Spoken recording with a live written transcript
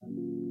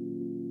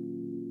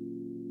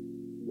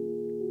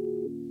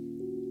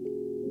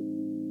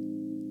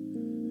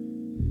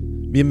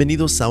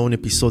Bienvenidos a un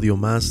episodio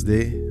más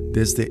de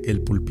Desde el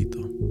Púlpito.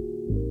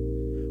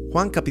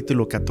 Juan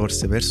capítulo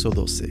 14, verso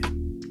 12.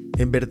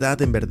 En verdad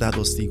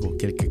os digo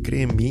que el que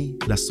cree en mí,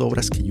 las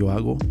obras que yo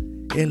hago,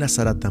 él las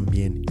hará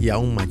también, y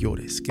aún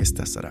mayores que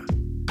estas hará.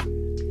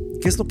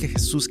 ¿Qué es lo que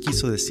Jesús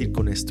quiso decir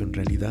con esto en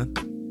realidad?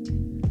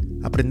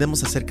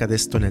 Aprendemos acerca de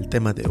esto en el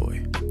tema de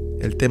hoy.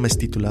 El tema es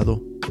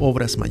titulado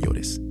Obras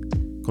Mayores.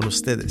 Con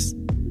ustedes,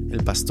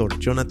 el pastor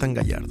Jonathan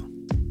Gallardo.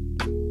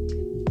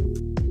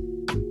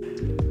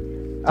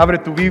 Abre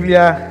tu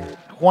Biblia,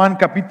 Juan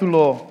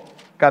capítulo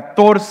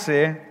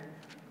 14.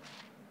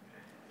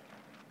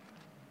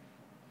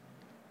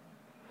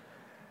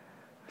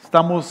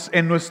 Estamos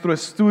en nuestro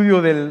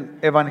estudio del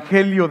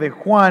Evangelio de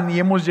Juan y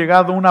hemos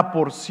llegado a una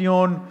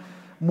porción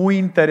muy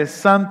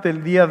interesante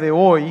el día de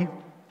hoy,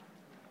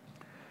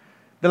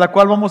 de la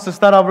cual vamos a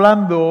estar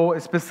hablando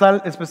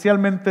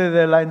especialmente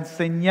de la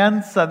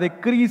enseñanza de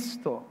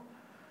Cristo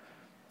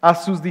a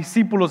sus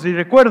discípulos. Y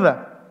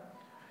recuerda,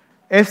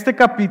 este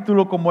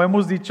capítulo, como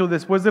hemos dicho,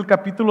 después del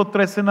capítulo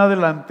 13 en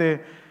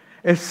adelante,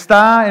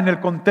 está en el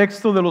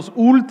contexto de los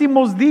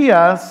últimos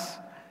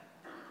días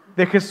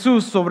de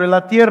Jesús sobre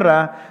la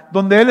tierra,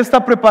 donde Él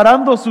está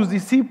preparando a sus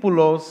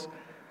discípulos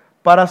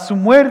para su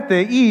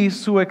muerte y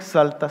su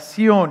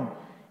exaltación.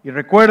 Y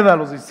recuerda,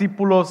 los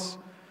discípulos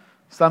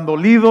están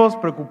dolidos,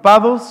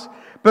 preocupados,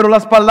 pero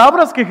las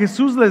palabras que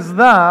Jesús les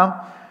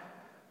da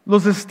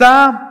los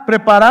está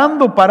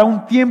preparando para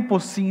un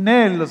tiempo sin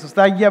Él, los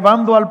está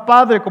llevando al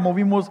Padre, como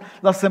vimos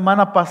la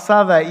semana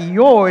pasada, y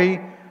hoy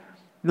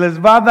les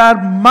va a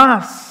dar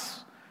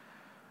más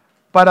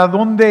para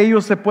donde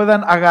ellos se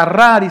puedan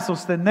agarrar y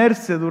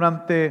sostenerse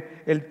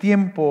durante el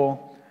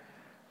tiempo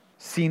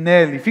sin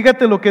Él. Y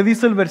fíjate lo que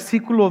dice el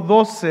versículo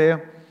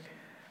 12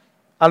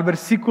 al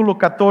versículo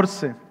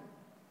 14.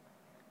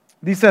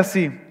 Dice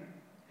así: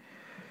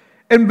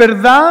 en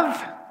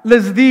verdad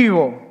les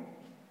digo,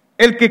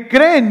 el que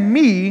cree en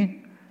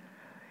mí,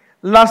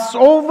 las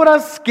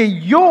obras que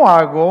yo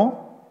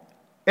hago,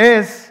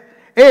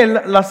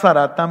 él las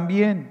hará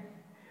también.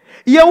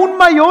 Y aún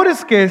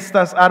mayores que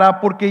estas hará,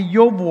 porque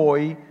yo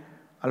voy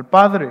al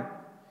Padre.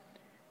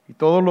 Y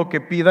todo lo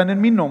que pidan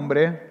en mi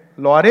nombre,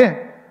 lo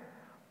haré,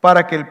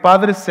 para que el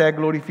Padre sea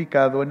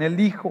glorificado en el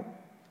Hijo.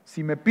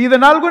 Si me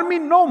piden algo en mi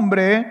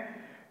nombre,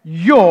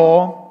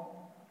 yo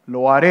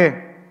lo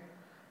haré.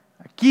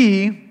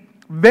 Aquí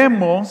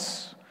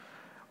vemos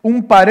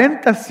un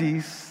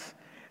paréntesis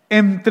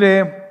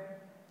entre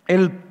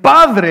el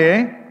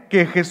Padre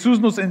que Jesús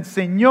nos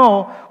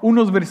enseñó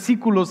unos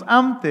versículos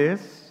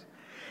antes,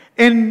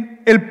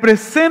 en el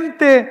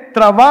presente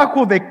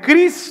trabajo de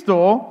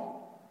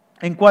Cristo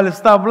en cual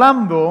está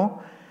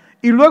hablando,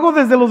 y luego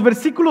desde los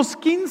versículos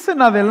 15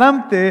 en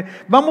adelante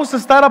vamos a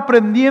estar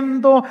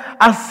aprendiendo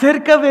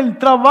acerca del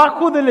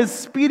trabajo del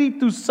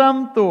Espíritu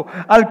Santo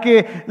al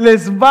que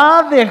les va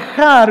a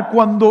dejar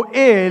cuando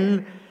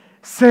Él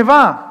se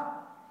va.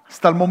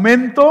 Hasta el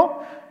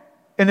momento,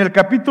 en el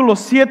capítulo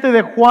 7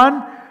 de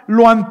Juan,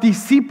 lo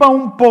anticipa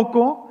un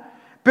poco,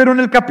 pero en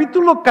el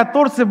capítulo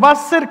 14 va a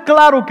ser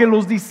claro que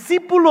los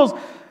discípulos,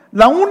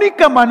 la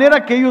única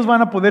manera que ellos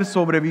van a poder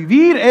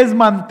sobrevivir es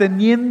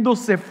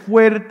manteniéndose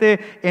fuerte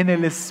en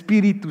el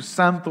Espíritu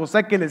Santo. O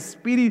sea que el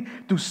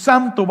Espíritu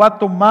Santo va a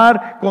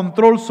tomar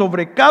control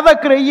sobre cada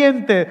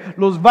creyente,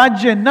 los va a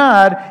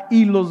llenar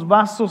y los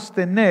va a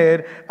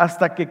sostener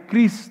hasta que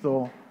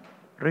Cristo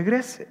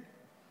regrese.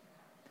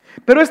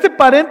 Pero este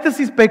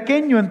paréntesis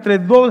pequeño entre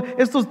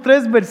estos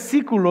tres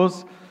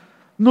versículos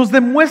nos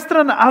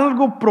demuestran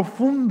algo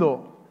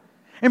profundo.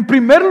 En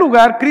primer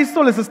lugar,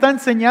 Cristo les está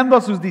enseñando a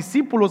sus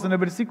discípulos en el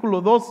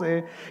versículo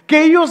 12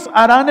 que ellos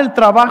harán el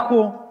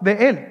trabajo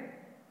de Él.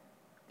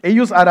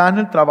 Ellos harán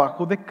el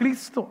trabajo de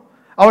Cristo.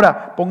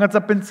 Ahora, pónganse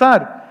a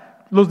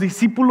pensar, los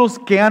discípulos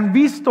que han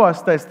visto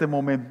hasta este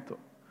momento.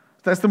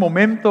 Hasta este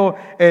momento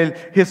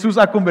Jesús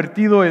ha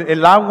convertido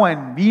el agua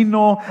en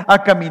vino,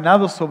 ha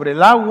caminado sobre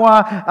el agua,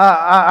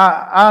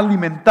 ha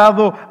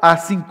alimentado a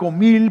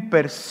 5,000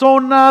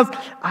 personas,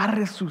 ha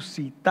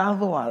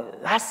resucitado a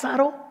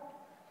Lázaro,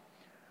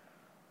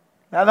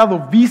 ha dado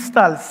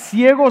vista al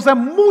ciego. O sea,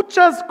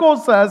 muchas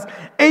cosas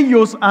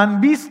ellos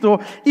han visto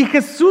y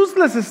Jesús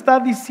les está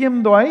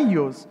diciendo a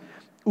ellos: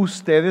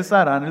 ustedes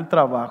harán el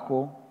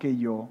trabajo que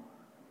yo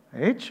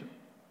he hecho.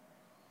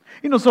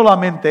 Y no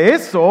solamente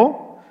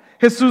eso,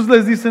 Jesús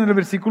les dice en el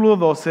versículo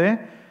 12,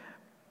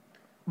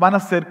 van a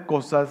hacer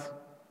cosas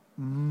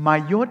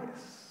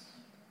mayores.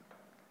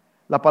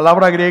 La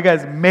palabra griega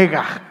es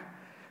mega.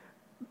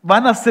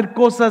 Van a hacer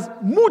cosas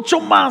mucho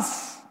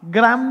más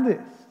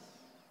grandes.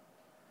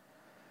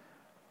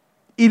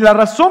 Y la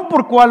razón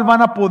por cual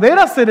van a poder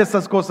hacer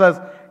esas cosas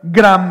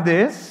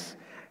grandes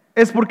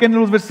es porque en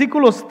los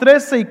versículos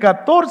 13 y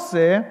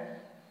 14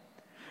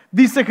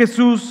 dice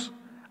Jesús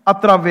a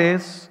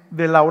través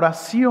de la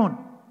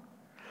oración.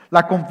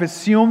 La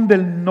confesión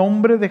del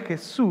nombre de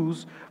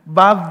Jesús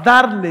va a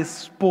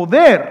darles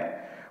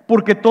poder,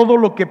 porque todo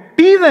lo que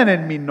piden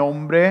en mi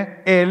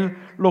nombre, Él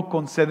lo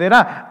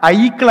concederá.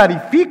 Ahí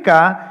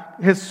clarifica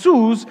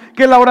Jesús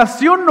que la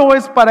oración no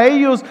es para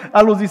ellos,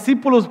 a los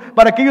discípulos,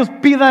 para que ellos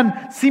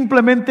pidan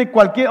simplemente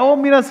cualquier, oh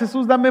mira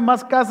Jesús, dame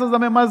más casas,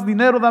 dame más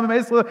dinero, dame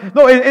eso.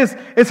 No, es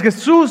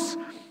Jesús,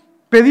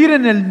 pedir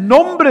en el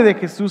nombre de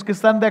Jesús, que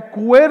están de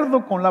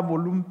acuerdo con la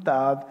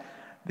voluntad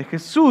de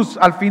Jesús.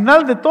 Al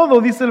final de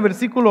todo, dice el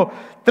versículo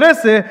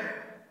 13,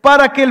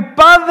 para que el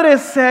Padre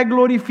sea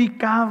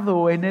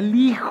glorificado en el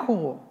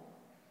Hijo.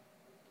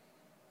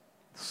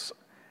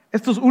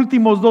 Estos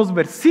últimos dos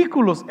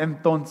versículos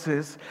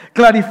entonces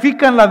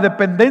clarifican la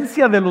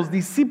dependencia de los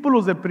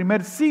discípulos del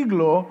primer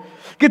siglo,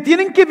 que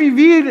tienen que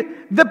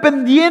vivir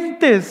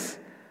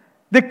dependientes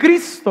de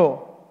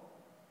Cristo.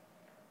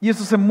 Y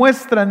eso se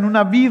muestra en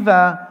una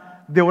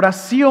vida de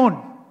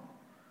oración,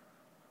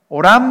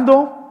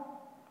 orando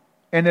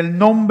en el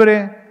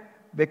nombre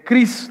de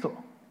Cristo.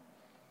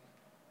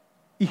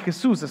 Y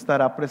Jesús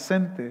estará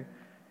presente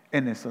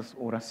en esas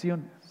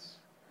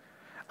oraciones.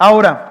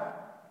 Ahora,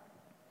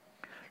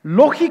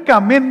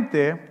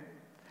 lógicamente,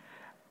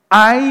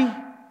 hay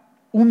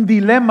un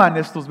dilema en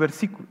estos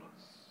versículos.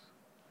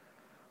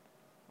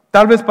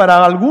 Tal vez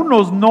para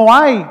algunos no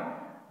hay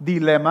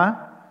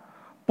dilema,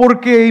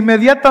 porque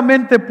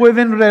inmediatamente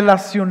pueden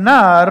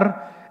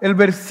relacionar el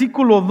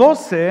versículo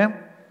 12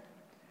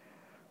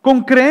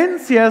 con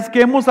creencias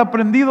que hemos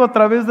aprendido a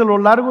través de lo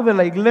largo de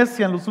la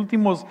iglesia en los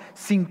últimos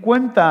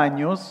 50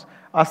 años,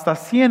 hasta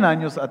 100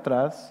 años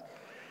atrás,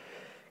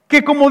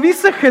 que como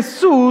dice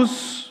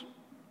Jesús,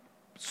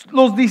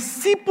 los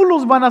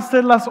discípulos van a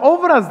hacer las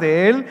obras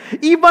de Él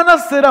y van a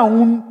ser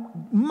aún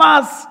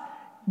más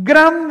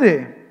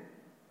grande.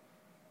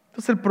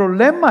 Entonces el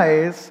problema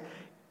es,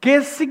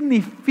 ¿qué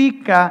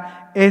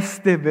significa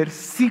este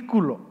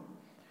versículo?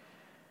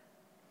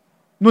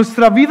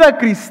 Nuestra vida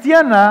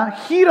cristiana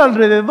gira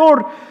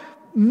alrededor,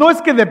 no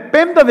es que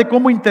dependa de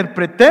cómo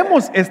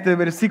interpretemos este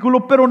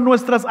versículo, pero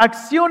nuestras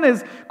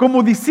acciones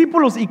como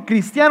discípulos y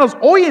cristianos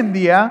hoy en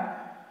día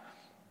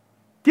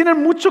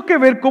tienen mucho que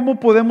ver cómo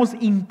podemos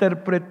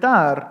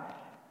interpretar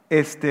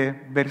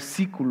este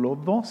versículo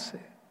 12.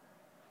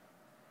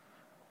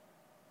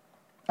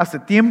 Hace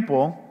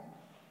tiempo,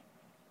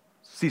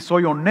 si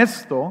soy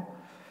honesto,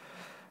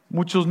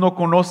 muchos no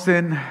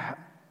conocen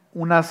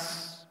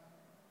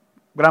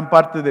gran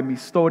parte de mi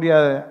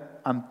historia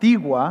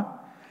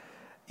antigua,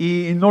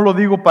 y no lo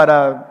digo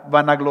para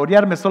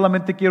vanagloriarme,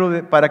 solamente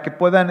quiero para que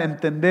puedan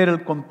entender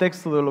el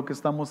contexto de lo que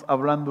estamos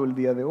hablando el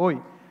día de hoy.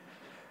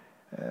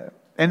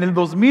 En el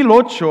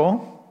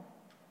 2008,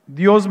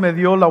 Dios me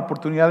dio la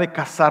oportunidad de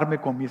casarme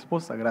con mi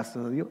esposa,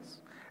 gracias a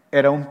Dios.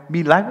 Era un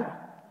milagro.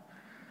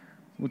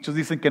 Muchos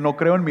dicen que no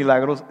creo en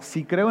milagros,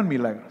 sí creo en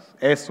milagros.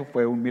 Eso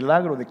fue un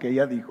milagro de que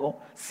ella dijo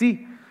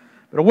sí.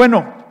 Pero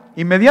bueno,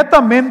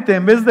 inmediatamente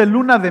en vez de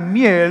luna de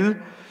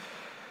miel,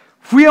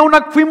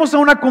 fuimos a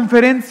una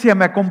conferencia,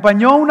 me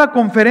acompañó a una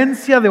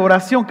conferencia de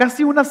oración,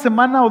 casi una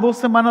semana o 2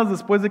 semanas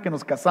después de que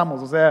nos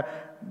casamos. O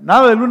sea,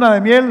 nada de luna de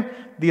miel,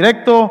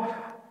 directo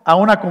a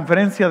una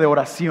conferencia de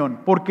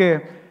oración,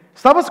 porque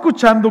estaba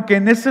escuchando que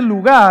en ese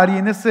lugar y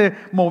en ese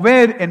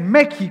mover en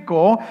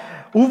México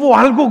hubo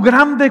algo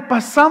grande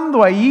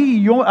pasando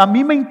ahí, y a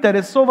mí me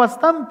interesó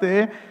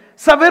bastante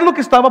saber lo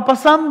que estaba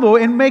pasando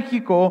en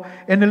México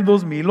en el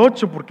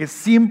 2008, porque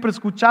siempre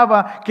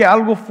escuchaba que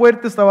algo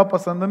fuerte estaba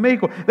pasando en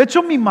México. De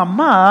hecho, mi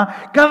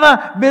mamá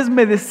cada vez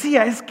me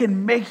decía, es que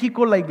en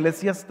México la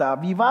iglesia está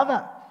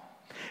avivada.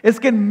 Es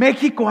que en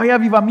México hay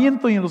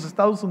avivamiento y en los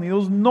Estados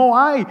Unidos no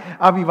hay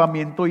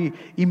avivamiento, y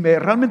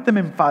realmente me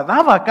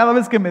enfadaba cada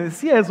vez que me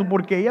decía eso,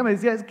 porque ella me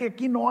decía, es que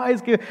aquí no hay,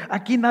 es que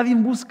aquí nadie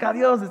busca a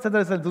Dios, etcétera,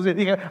 etcétera. Entonces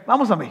dije,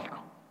 vamos a México.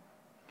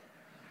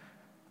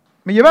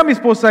 Me llevé a mi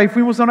esposa y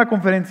fuimos a una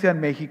conferencia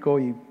en México,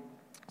 y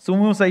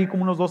estuvimos ahí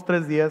como unos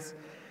 2-3 días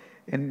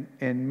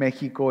en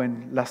México,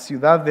 en la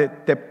ciudad de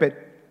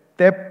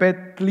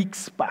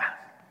Tepetlixpa,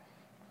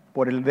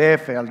 por el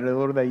DF,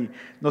 alrededor de ahí.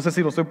 No sé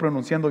si lo estoy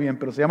pronunciando bien,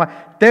 pero se llama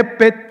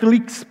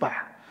Tepetlixpa.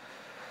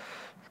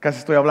 Casi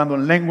estoy hablando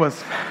en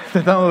lenguas,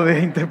 tratando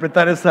de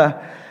interpretar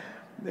esa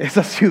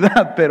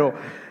ciudad, pero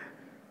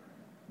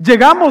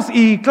llegamos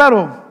y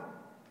claro,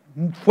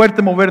 un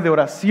fuerte mover de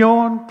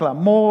oración,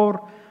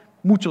 clamor,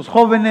 muchos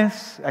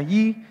jóvenes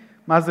allí,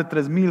 más de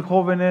 3,000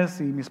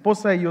 jóvenes, y mi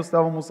esposa y yo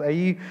estábamos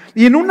ahí.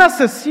 Y en una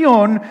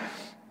sesión,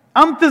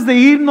 antes de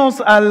irnos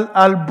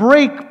al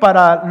break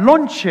para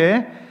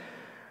lonche,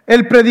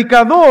 el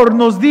predicador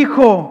nos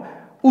dijo,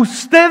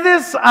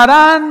 ustedes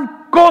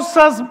harán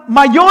cosas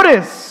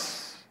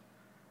mayores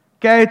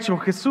que ha hecho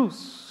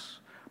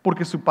Jesús,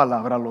 porque su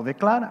palabra lo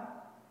declara.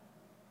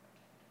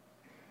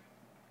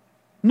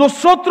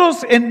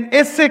 Nosotros en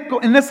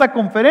esa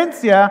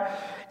conferencia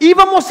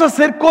íbamos a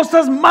hacer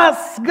cosas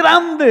más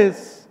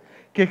grandes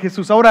que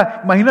Jesús. Ahora,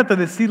 imagínate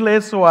decirle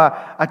eso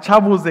a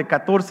chavos de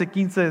 14,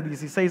 15,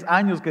 16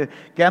 años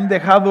que han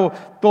dejado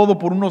todo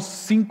por unos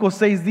 5 o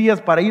 6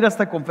 días para ir a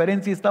esta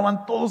conferencia, y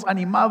estaban todos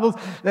animados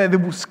de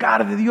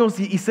buscar de Dios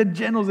y ser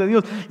llenos de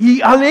Dios.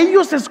 Y al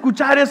ellos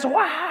escuchar eso,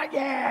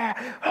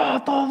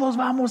 todos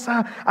vamos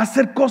a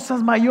hacer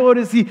cosas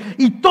mayores,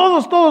 y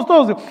todos,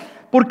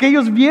 porque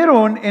ellos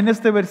vieron en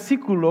este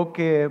versículo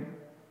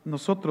que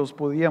nosotros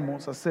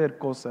podíamos hacer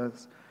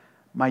cosas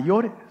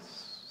mayores.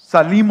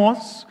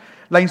 Salimos,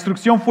 la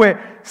instrucción fue,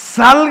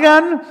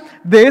 salgan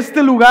de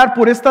este lugar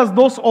por estas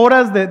 2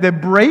 horas de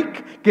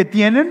break que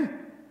tienen.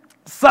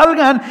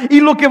 Salgan y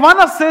lo que van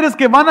a hacer es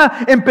que van a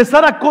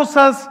empezar a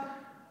cosas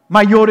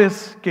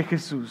mayores que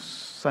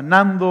Jesús,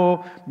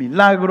 sanando,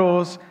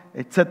 milagros,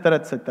 etcétera,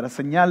 etcétera,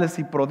 señales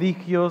y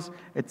prodigios,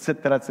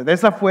 etcétera, etcétera.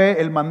 Ese fue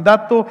el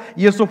mandato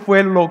y eso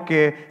fue lo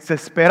que se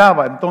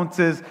esperaba.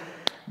 Entonces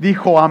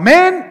dijo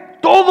amén,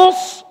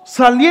 todos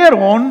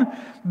salieron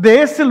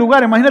de ese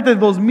lugar. Imagínate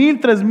 2,000,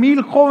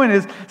 3,000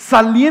 jóvenes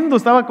saliendo,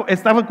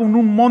 estaba con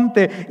un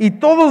monte y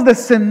todos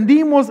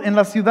descendimos en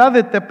la ciudad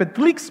de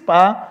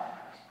Tepetlixpa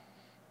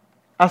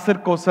a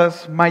hacer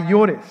cosas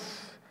mayores.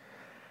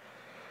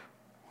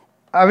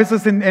 A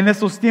veces en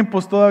esos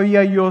tiempos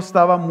todavía yo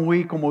estaba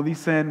muy, como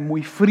dicen,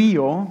 muy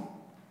frío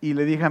y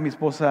le dije a mi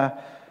esposa,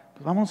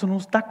 pues vamos a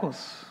unos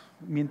tacos,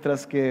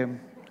 mientras que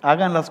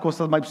hagan las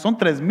cosas mayores. Son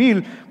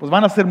 3,000, pues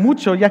van a hacer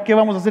mucho, ya que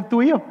vamos a hacer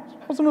tú y yo.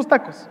 Vamos a unos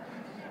tacos.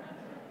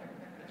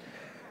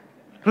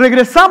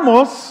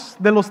 Regresamos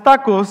de los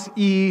tacos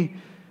y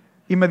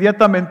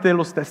inmediatamente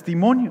los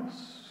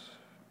testimonios.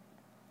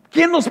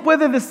 ¿Quién nos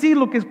puede decir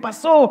lo que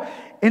pasó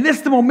en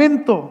este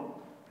momento?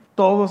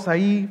 Todos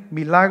ahí,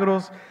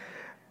 milagros.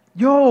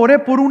 Yo oré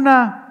por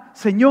una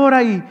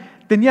señora y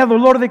tenía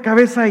dolor de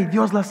cabeza y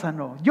Dios la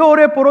sanó. Yo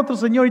oré por otro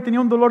señor y tenía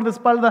un dolor de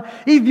espalda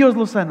y Dios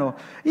lo sanó.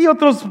 Y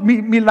otros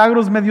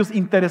milagros medios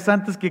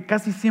interesantes que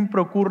casi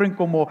siempre ocurren,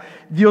 como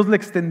Dios le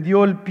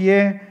extendió el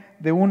pie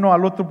de uno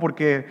al otro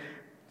porque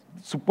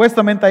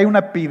supuestamente hay una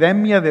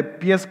epidemia de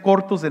pies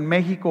cortos en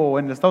México o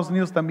en Estados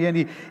Unidos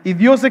también, y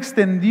Dios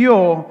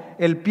extendió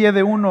el pie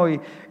de uno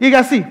y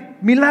así,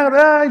 milagro,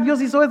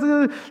 Dios hizo esto,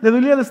 le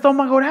dolía el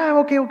estómago,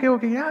 ok.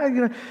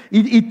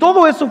 Y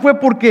todo eso fue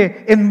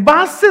porque en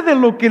base de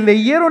lo que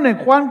leyeron en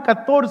Juan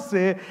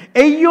 14,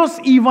 ellos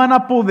iban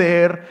a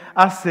poder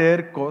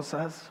hacer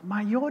cosas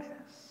mayores.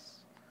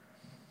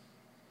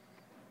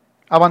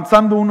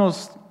 Avanzando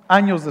unos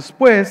años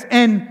después,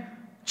 en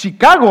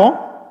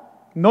Chicago,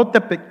 no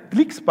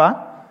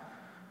Tepetlixpa,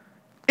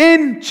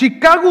 en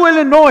Chicago,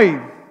 Illinois,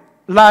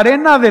 la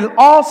arena del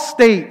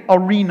Allstate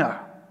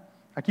Arena,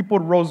 aquí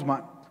por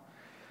Rosemont.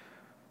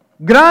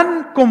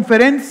 Gran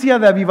conferencia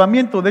de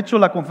avivamiento. De hecho,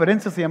 la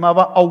conferencia se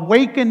llamaba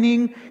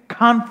Awakening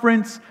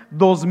Conference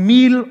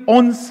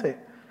 2011.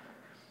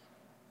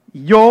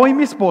 Yo y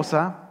mi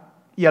esposa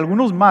y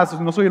algunos más,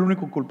 no soy el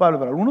único culpable,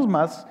 pero algunos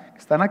más que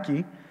están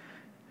aquí,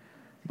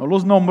 no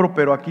los nombro,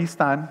 pero aquí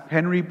están.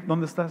 Henry,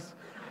 ¿dónde estás?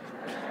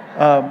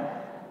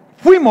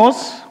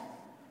 Fuimos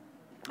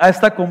a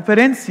esta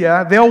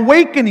conferencia de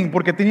Awakening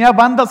porque tenía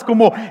bandas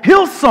como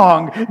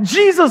Hillsong,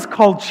 Jesus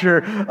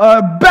Culture,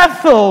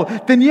 Bethel.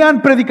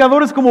 Tenían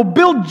predicadores como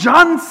Bill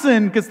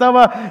Johnson, que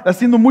estaba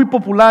haciendo muy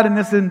popular en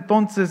ese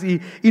entonces,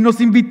 y nos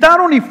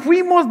invitaron y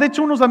fuimos. De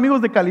hecho, unos amigos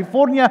de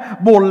California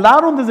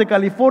volaron desde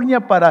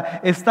California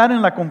para estar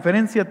en la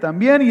conferencia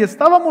también, y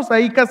estábamos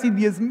ahí casi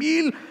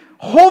 10,000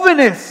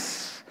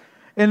 jóvenes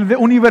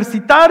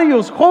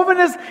universitarios,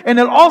 jóvenes en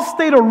el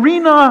Allstate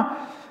Arena,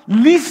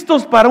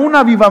 listos para un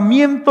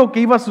avivamiento que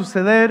iba a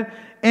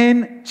suceder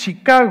en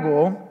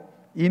Chicago.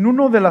 Y en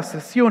una de las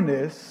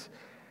sesiones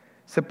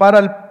se para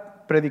el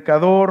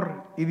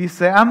predicador y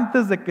dice: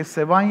 antes de que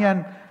se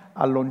vayan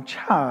a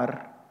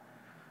lonchar,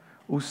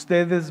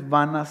 ustedes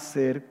van a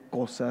hacer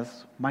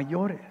cosas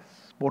mayores.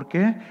 ¿Por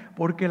qué?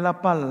 Porque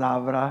la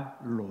palabra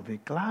lo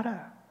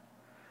declara.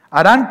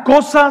 Harán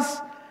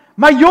cosas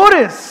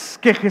mayores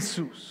que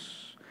Jesús.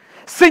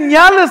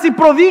 Señales y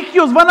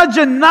prodigios van a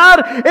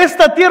llenar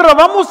esta tierra.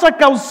 Vamos a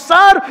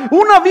causar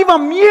un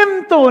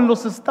avivamiento en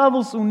los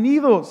Estados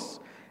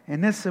Unidos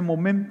en ese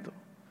momento.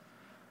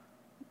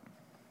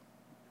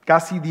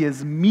 Casi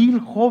 10,000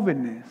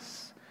 jóvenes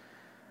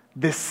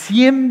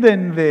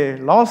descienden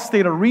del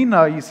Allstate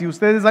Arena. Y si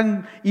ustedes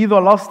han ido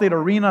al Allstate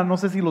Arena, no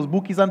sé si los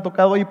Bookies han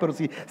tocado ahí, pero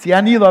si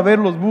han ido a ver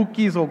los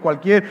Bookies o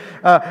cualquier,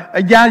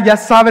 ya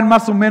saben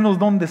más o menos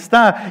dónde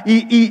está.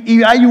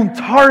 Y hay un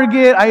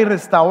Target, hay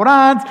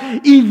restaurantes,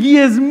 y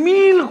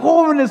 10,000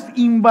 jóvenes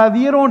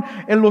invadieron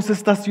en los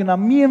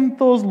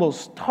estacionamientos,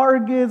 los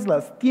Targets,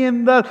 las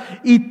tiendas,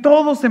 y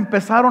todos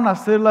empezaron a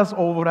hacer las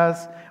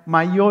obras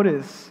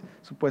mayores,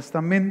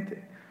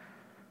 supuestamente.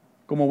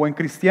 Como buen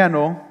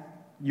cristiano,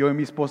 yo y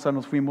mi esposa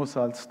nos fuimos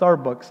al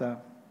Starbucks.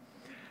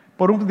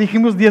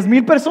 Dijimos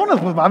 10,000 personas,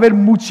 pues va a haber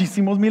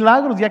muchísimos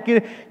milagros. Ya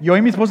que yo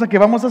y mi esposa, ¿qué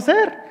vamos a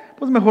hacer?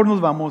 Pues mejor nos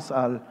vamos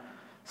al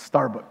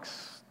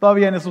Starbucks.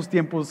 Todavía en esos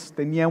tiempos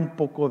tenía un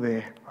poco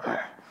de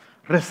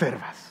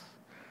reservas.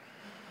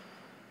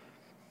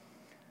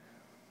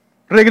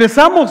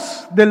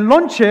 Regresamos del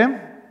lonche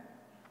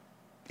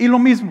y lo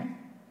mismo.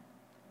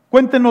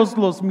 Cuéntenos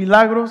los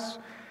milagros.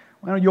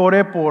 Bueno, yo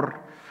oré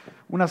por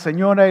una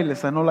señora y le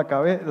sanó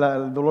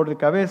el dolor de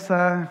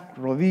cabeza,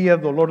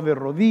 rodillas, dolor de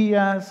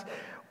rodillas,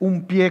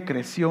 un pie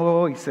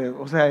creció y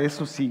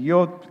eso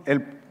siguió.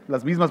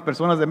 las mismas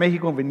personas de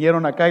México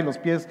vinieron acá y los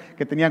pies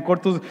que tenían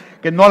cortos,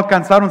 que no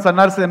alcanzaron a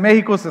sanarse de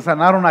México, se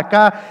sanaron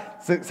acá,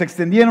 se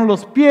extendieron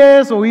los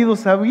pies,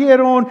 oídos se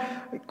abrieron,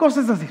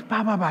 cosas así,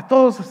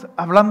 todos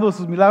hablando de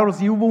sus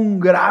milagros y hubo un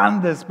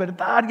gran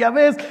despertar. Ya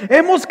ves,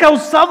 hemos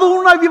causado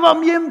un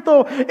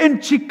avivamiento en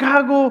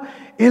Chicago,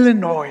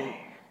 Illinois.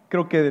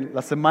 Creo que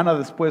la semana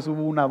después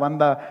hubo una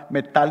banda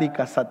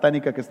metálica,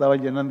 satánica que estaba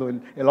llenando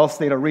el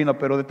Allstate Arena,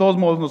 pero de todos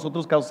modos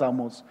nosotros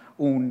causamos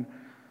un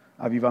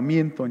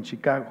avivamiento en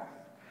Chicago.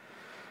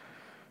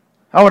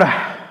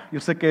 Ahora, yo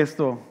sé que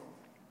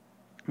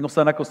no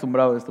están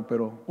acostumbrados a esto,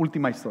 pero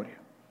última historia.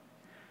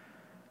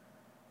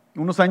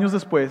 Unos años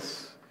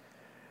después,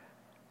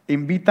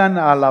 invitan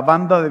a la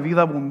banda de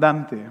Vida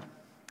Abundante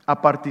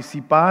a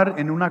participar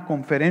en una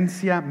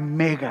conferencia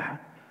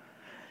mega,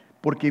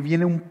 porque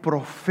viene un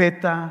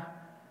profeta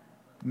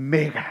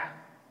mega.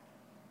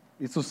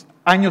 Estos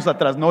años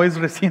atrás, no es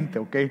reciente,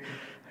 ¿ok?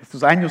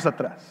 Estos años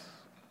atrás.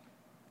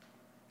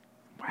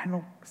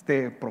 Bueno,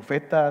 este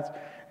profeta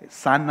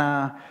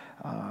sana,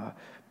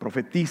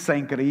 profetiza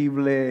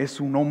increíble, es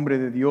un hombre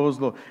de Dios,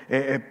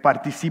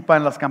 participa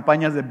en las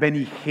campañas de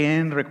Benny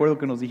Hinn. Recuerdo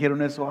que nos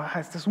dijeron eso,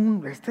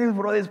 este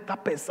brother está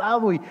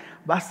pesado y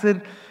va a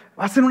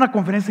ser una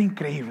conferencia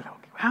increíble.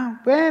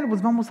 Bueno,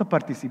 pues vamos a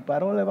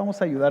participar, ahora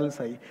vamos a ayudarles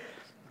ahí.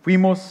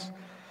 Fuimos,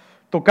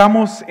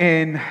 tocamos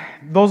en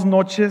 2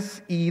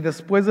 noches y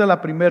después de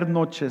la primera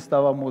noche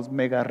estábamos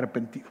mega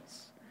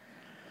arrepentidos.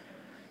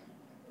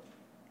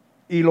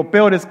 Y lo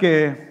peor es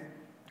que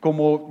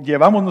como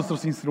llevamos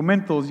nuestros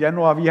instrumentos, ya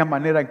no había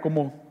manera en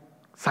cómo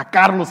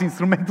sacar los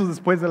instrumentos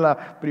después de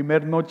la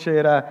primera noche,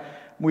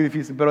 era muy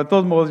difícil. Pero de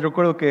todos modos, yo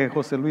recuerdo que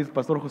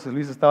Pastor José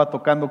Luis estaba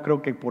tocando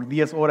creo que por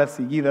 10 horas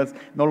seguidas,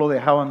 no lo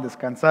dejaban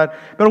descansar.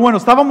 Pero bueno,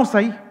 estábamos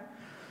ahí.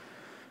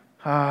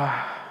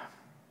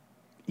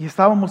 Y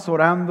estábamos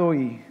orando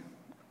y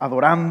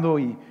adorando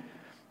y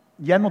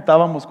ya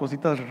notábamos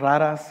cositas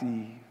raras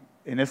y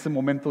en ese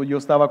momento yo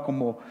estaba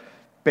como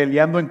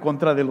peleando en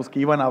contra de los que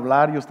iban a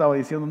hablar. Yo estaba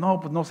diciendo, no,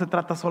 pues no se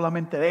trata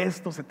solamente de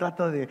esto, se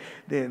trata de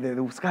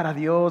buscar a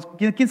Dios.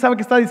 ¿Quién sabe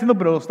qué estaba diciendo?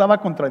 Pero lo estaba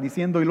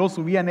contradiciendo y luego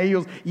subían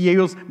ellos y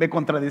ellos me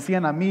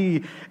contradecían a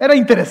mí. Era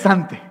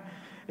interesante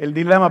el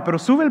dilema, pero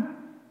sube el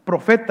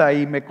profeta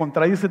y me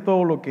contradice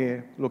todo lo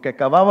que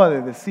acababa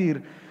de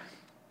decir.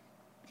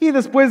 Y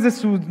después de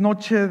su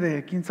noche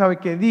de quién sabe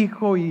qué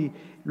dijo y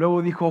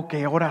luego dijo, ok,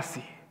 ahora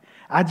sí,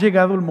 ha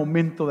llegado el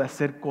momento de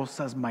hacer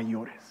cosas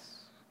mayores.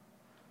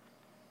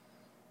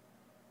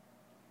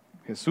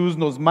 Jesús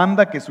nos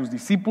manda que sus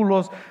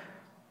discípulos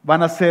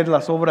van a hacer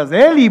las obras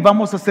de Él y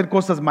vamos a hacer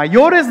cosas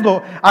mayores,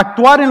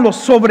 actuar en lo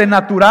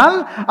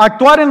sobrenatural,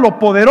 actuar en lo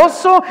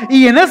poderoso,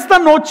 y en esta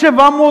noche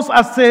vamos a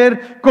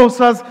hacer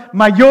cosas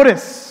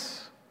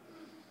mayores.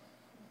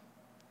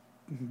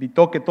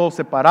 Invitó que todos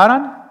se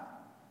pararan,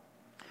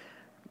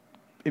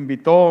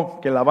 invitó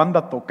que la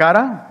banda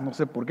tocara, no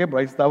sé por qué, pero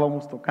ahí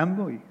estábamos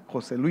tocando y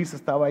José Luis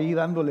estaba ahí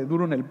dándole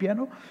duro en el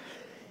piano,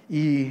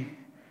 y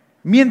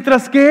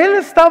mientras que él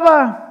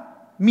estaba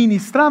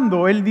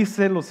ministrando, él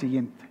dice lo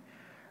siguiente: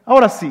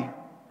 ahora sí,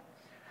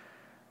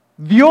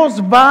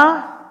 Dios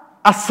va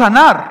a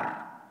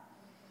sanar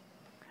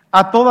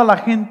a toda la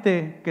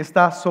gente que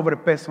está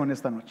sobrepeso en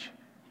esta noche.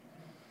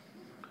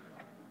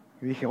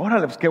 Y dije,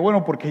 órale, pues qué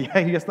bueno, porque ya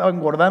estaba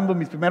engordando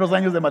mis primeros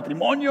años de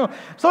matrimonio.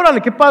 Pues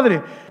órale, qué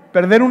padre,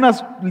 perder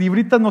unas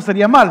libritas no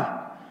sería mal.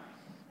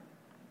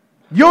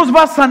 Dios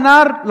va a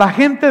sanar la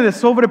gente de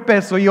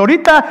sobrepeso, y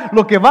ahorita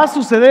lo que va a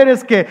suceder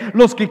es que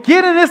los que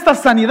quieren esta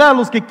sanidad,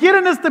 los que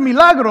quieren este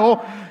milagro,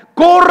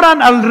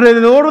 corran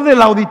alrededor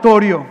del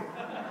auditorio.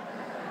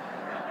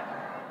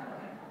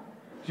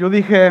 Yo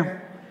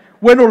dije,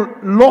 bueno,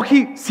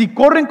 si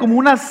corren como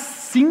unas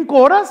 5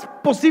 horas,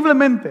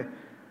 posiblemente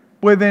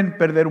pueden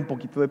perder un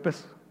poquito de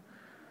peso.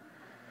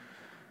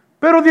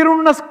 Pero dieron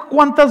unas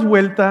cuantas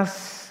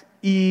vueltas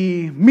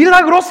y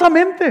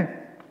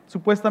milagrosamente,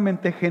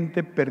 supuestamente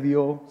gente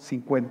perdió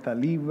 50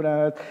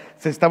 libras,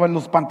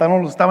 los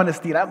pantalones los estaban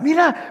estirando.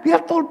 Mira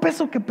todo el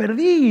peso que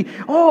perdí.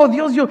 Oh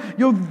Dios, yo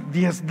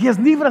 10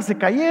 libras se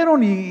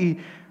cayeron y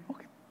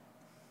okay.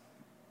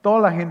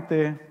 Toda la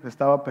gente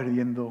estaba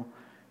perdiendo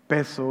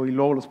peso y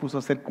luego los puso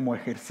a hacer como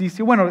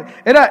ejercicio. Bueno,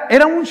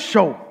 era un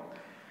show.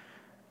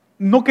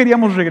 No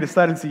queríamos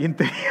regresar el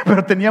siguiente día,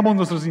 pero teníamos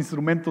nuestros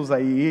instrumentos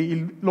ahí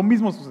y lo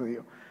mismo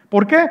sucedió.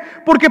 ¿Por qué?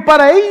 Porque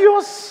para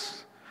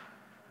ellos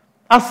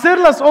hacer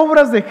las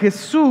obras de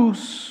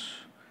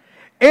Jesús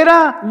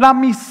era la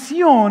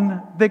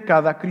misión de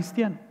cada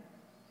cristiano,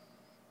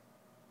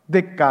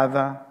 de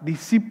cada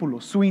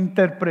discípulo. Su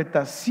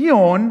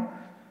interpretación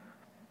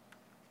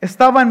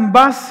estaba en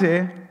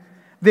base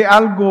de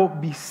algo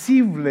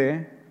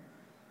visible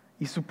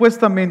y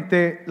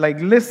supuestamente la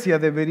iglesia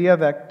debería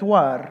de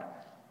actuar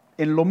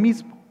en lo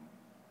mismo.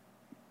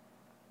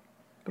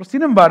 Pero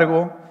sin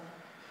embargo,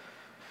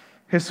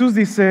 Jesús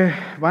dice,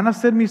 van a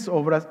hacer mis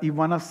obras y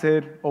van a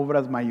hacer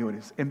obras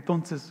mayores.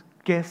 Entonces,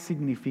 ¿qué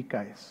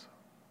significa eso?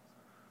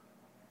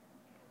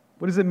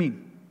 What does it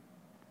mean?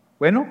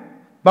 Bueno,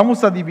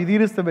 vamos a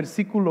dividir este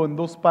versículo en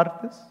 2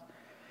 partes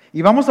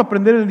Y vamos a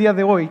aprender el día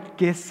de hoy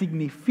qué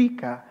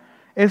significa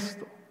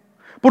esto.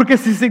 Porque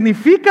si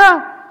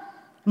significa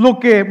lo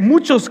que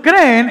muchos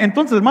creen,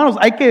 entonces, hermanos,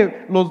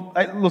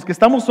 los que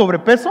estamos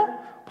sobrepeso,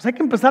 pues hay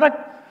que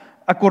empezar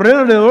a correr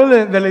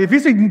alrededor del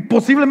edificio, y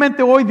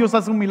posiblemente hoy Dios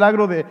hace un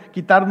milagro de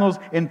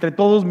quitarnos entre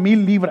todos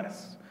 1000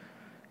 libras.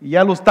 Y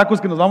ya los tacos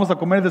que nos vamos a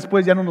comer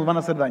después ya no nos van a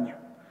hacer daño.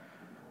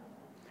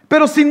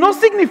 Pero si no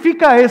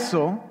significa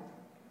eso,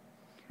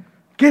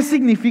 ¿qué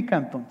significa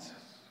entonces?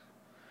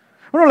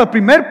 Bueno, la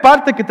primera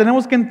parte que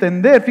tenemos que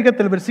entender,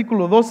 fíjate el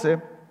versículo 12.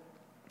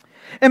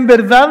 En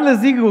verdad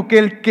les digo que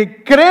el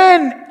que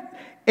creen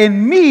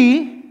en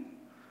mí,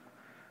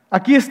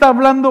 aquí está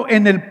hablando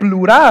en el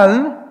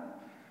plural,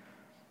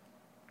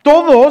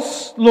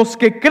 todos los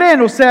que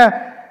creen, o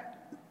sea,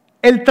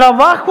 el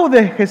trabajo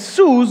de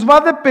Jesús va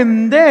a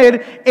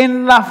depender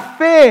en la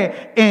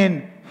fe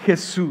en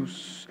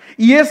Jesús.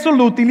 Y eso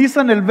lo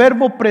utilizan el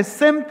verbo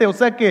presente, o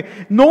sea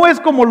que no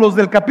es como los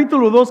del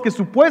capítulo 2 que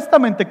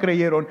supuestamente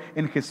creyeron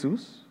en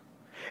Jesús.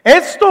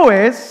 Esto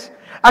es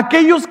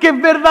aquellos que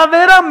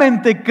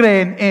verdaderamente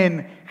creen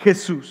en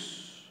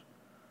Jesús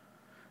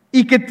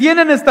y que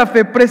tienen esta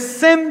fe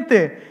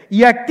presente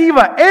y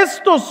activa.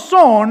 Estos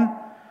son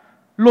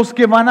los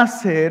que van a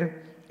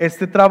hacer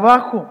este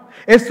trabajo.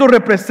 Esto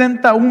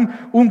representa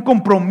un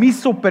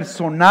compromiso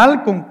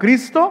personal con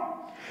Cristo.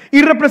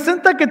 Y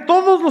representa que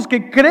todos los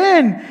que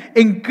creen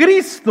en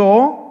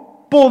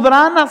Cristo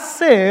podrán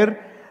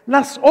hacer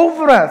las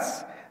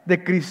obras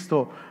de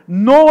Cristo.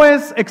 No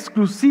es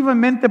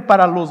exclusivamente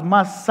para los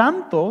más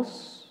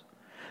santos,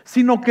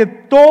 sino que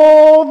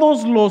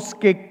todos los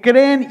que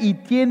creen y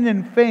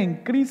tienen fe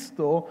en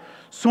Cristo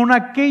son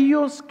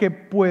aquellos que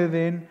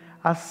pueden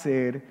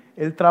hacer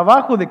el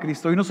trabajo de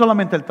Cristo. Y no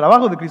solamente el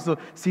trabajo de Cristo,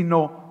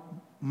 sino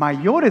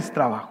mayores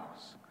trabajos.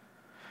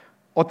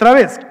 Otra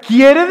vez,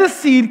 quiere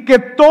decir que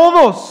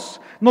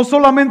todos, no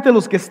solamente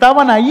los que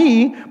estaban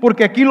allí,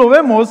 porque aquí lo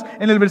vemos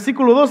en el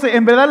versículo 12,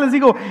 en verdad les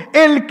digo,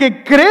 el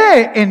que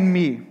cree en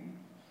mí,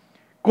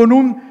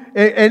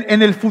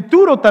 en el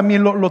futuro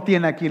también lo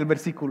tiene aquí el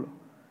versículo.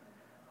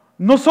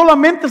 No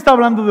solamente está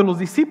hablando de los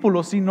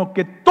discípulos, sino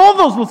que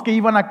todos los que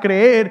iban a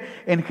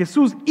creer en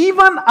Jesús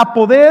iban a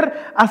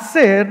poder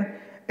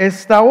hacer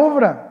esta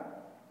obra.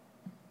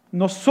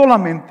 No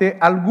solamente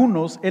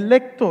algunos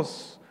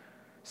electos,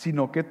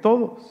 sino que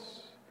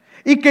todos.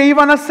 ¿Y qué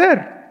iban a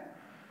hacer?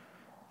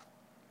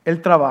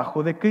 El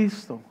trabajo de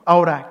Cristo.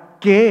 Ahora,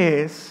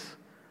 ¿qué es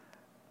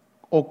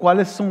o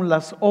cuáles son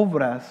las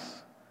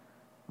obras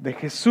de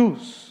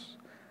Jesús?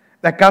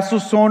 ¿Acaso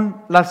son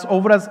las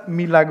obras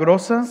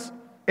milagrosas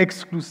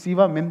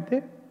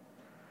exclusivamente?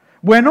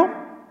 Bueno,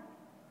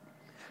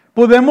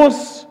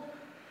 podemos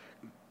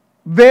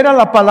ver a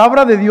la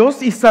palabra de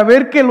Dios y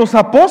saber que los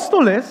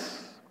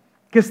apóstoles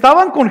que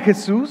estaban con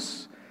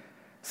Jesús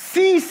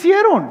sí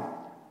hicieron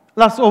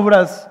las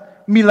obras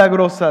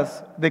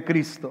milagrosas de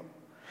Cristo.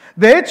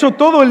 De hecho,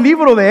 todo el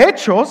libro de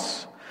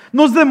Hechos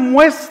nos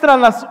demuestra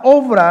las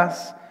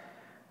obras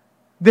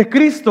de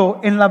Cristo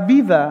en la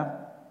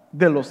vida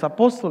de los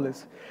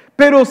apóstoles.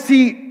 Pero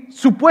si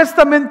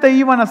supuestamente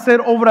iban a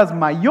hacer obras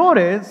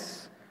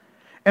mayores,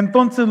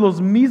 entonces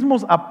los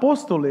mismos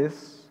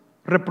apóstoles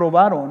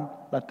reprobaron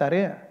la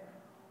tarea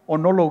o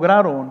no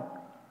lograron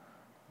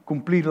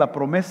cumplir la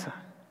promesa.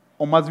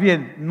 O más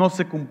bien, no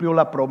se cumplió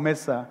la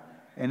promesa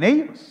en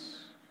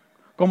ellos.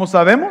 ¿Cómo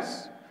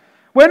sabemos?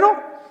 Bueno,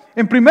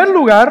 en primer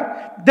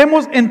lugar,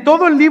 vemos en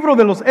todo el libro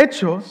de los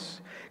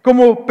Hechos,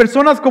 como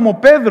personas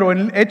como Pedro,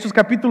 en Hechos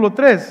capítulo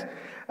 3,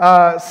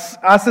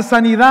 hace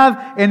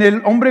sanidad en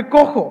el hombre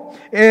cojo.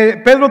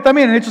 Pedro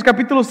también, en Hechos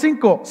capítulo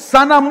 5,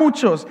 sana a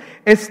muchos.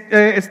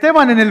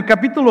 Esteban, en el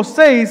capítulo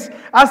 6,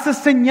 hace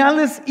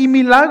señales y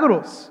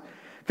milagros.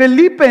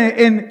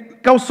 Felipe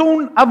causó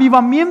un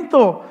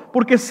avivamiento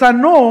porque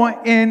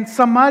sanó en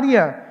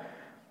Samaria.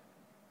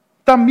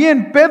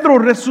 También Pedro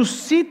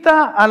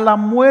resucita a la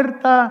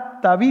muerta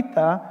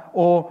Tabita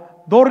o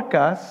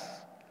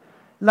Dorcas,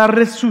 la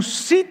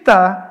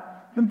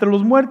resucita entre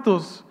los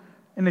muertos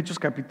en Hechos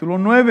capítulo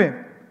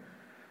 9.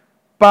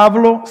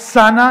 Pablo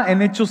sana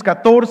en Hechos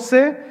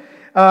 14,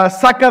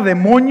 saca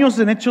demonios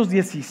en Hechos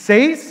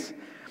 16,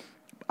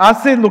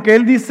 hace lo que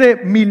él dice,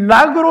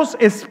 milagros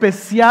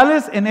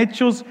especiales en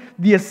Hechos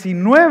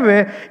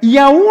 19, y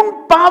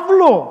aún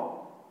Pablo.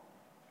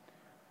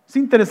 Es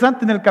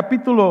interesante en el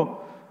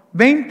capítulo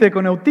 20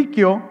 con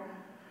Eutiquio,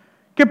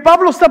 que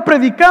Pablo está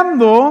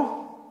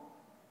predicando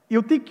y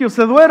Eutiquio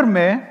se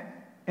duerme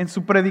en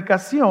su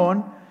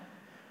predicación.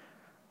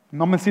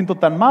 No me siento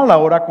tan mal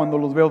ahora cuando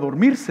los veo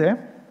dormirse,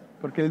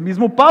 porque el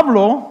mismo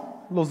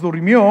Pablo los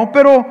durmió,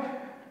 pero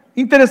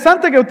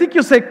interesante que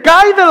Eutiquio se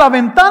cae de la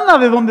ventana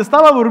de donde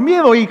estaba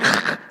dormido y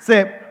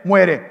se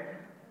muere.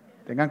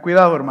 Tengan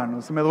cuidado, hermanos,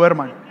 no se me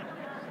duerman.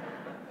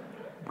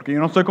 Porque yo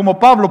no soy como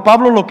Pablo.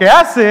 Pablo lo que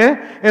hace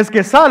es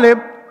que sale,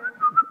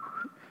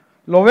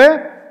 lo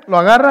ve, lo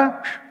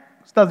agarra,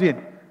 estás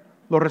bien,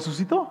 lo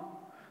resucitó.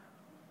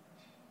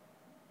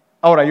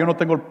 Ahora, yo no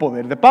tengo el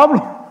poder de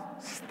Pablo.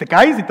 Si te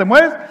caes y te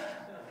mueres,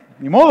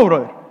 ni modo,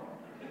 brother.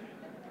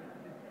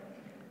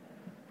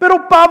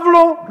 Pero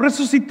Pablo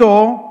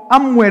resucitó a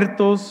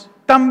muertos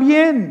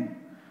también.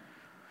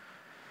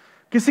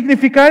 ¿Qué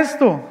significa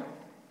esto?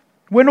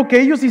 Bueno, que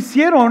ellos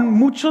hicieron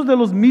muchos de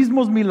los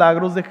mismos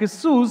milagros de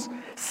Jesús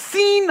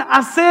sin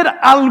hacer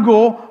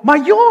algo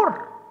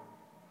mayor.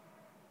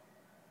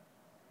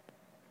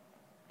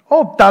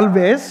 O tal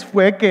vez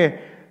fue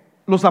que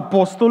los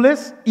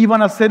apóstoles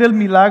iban a hacer el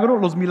milagro,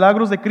 los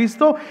milagros de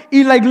Cristo,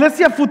 y la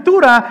iglesia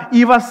futura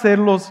iba a hacer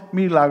los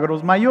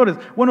milagros mayores.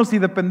 Bueno, si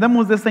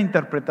dependemos de esa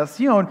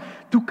interpretación,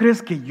 ¿tú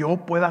crees que yo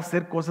pueda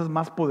hacer cosas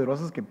más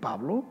poderosas que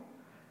Pablo?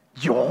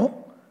 ¿Yo?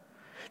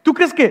 ¿Tú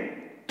crees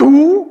que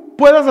tú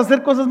puedas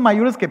hacer cosas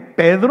mayores que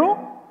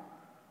Pedro?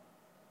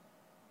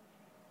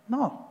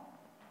 No.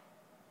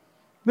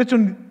 De hecho,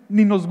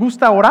 ni nos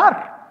gusta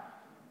orar.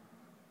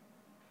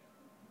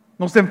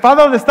 Nos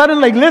enfada de estar en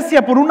la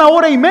iglesia por 1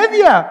 hora y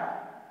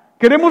media.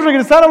 Queremos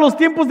regresar a los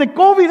tiempos de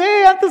COVID.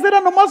 Antes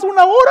era nomás 1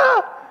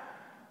 hora.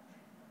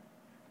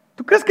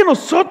 ¿Tú crees que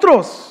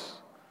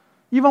nosotros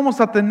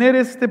íbamos a tener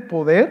este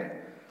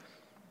poder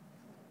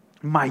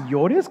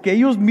mayores que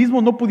ellos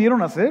mismos no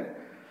pudieron hacer?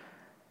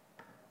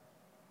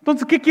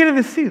 Entonces, ¿qué quiere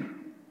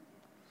decir?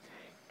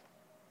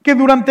 Que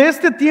durante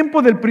este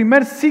tiempo del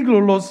primer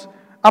siglo los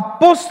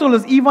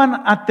apóstoles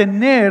iban a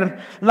tener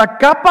la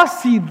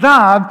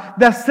capacidad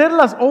de hacer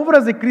las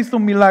obras de Cristo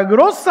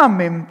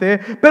milagrosamente,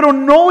 pero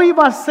no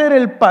iba a ser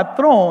el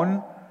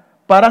patrón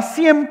para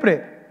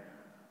siempre.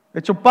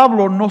 De hecho,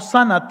 Pablo no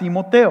sana a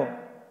Timoteo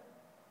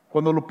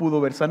cuando lo pudo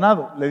haber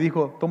sanado. Le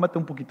dijo, tómate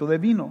un poquito de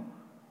vino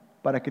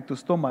para que tu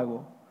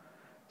estómago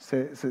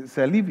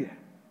se alivie.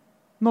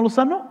 No lo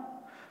sanó.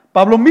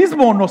 Pablo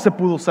mismo no se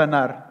pudo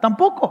sanar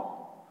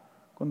tampoco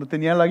cuando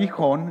tenía el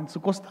aguijón en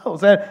su costado. O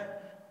sea,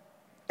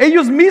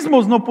 ellos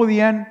mismos no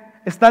podían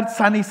estar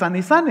sane y sane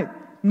y sane.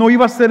 No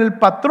iba a ser el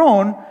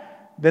patrón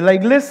de la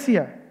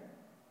iglesia.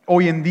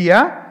 Hoy en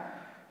día,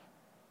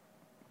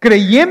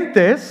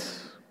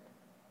 creyentes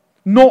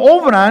no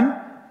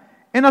obran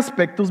en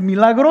aspectos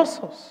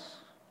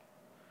milagrosos.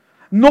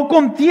 No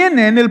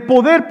contienen el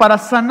poder para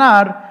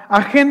sanar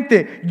a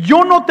gente.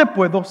 Yo no te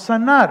puedo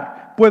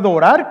sanar. Puedo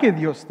orar que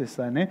Dios te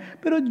sane,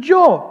 pero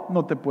yo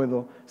no te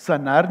puedo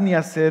sanar ni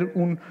hacer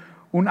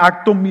un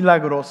acto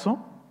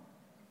milagroso.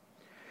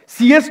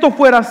 Si esto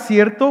fuera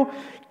cierto,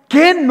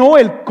 ¿qué no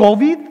el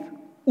COVID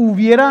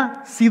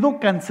hubiera sido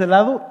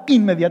cancelado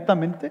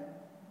inmediatamente?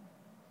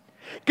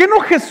 ¿Qué no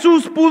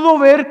Jesús pudo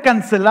haber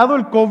cancelado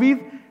el COVID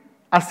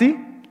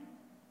así?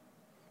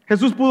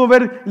 Jesús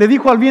le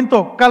dijo al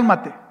viento,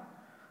 cálmate.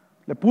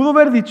 Le pudo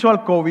haber dicho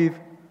al COVID,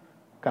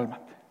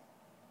 cálmate.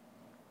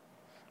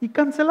 Y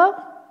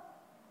cancelado.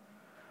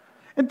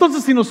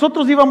 Entonces, si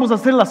nosotros íbamos a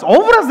hacer las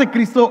obras de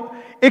Cristo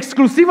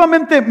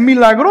exclusivamente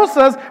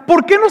milagrosas,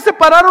 ¿por qué no se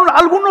pararon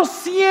algunos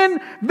 100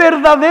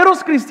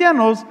 verdaderos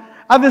cristianos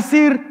a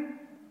decir,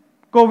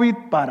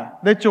 COVID para?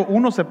 De hecho,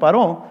 uno se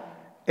paró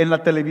en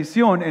la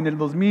televisión en el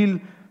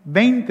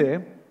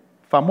 2020,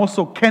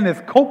 famoso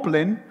Kenneth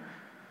Copeland,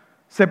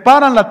 se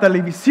para en la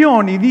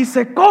televisión y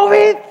dice,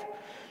 COVID,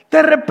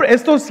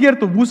 esto es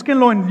cierto,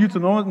 búsquenlo en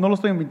YouTube, no lo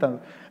estoy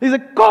inventando.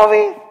 Dice,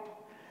 COVID,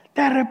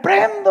 te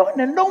reprendo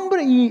en el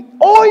nombre y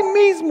hoy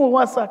mismo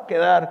vas a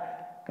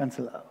quedar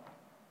cancelado.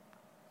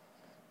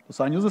 2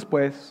 años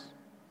después,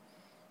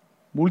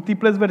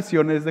 múltiples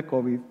versiones de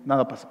COVID,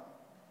 nada pasó.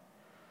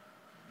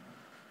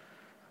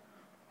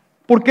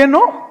 ¿Por qué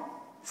no?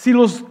 Si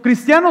los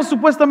cristianos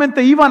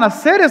supuestamente iban a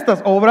hacer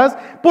estas obras,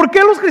 ¿por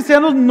qué los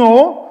cristianos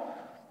no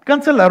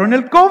cancelaron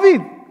el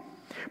COVID?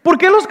 ¿Por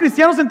qué los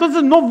cristianos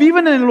entonces no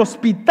viven en el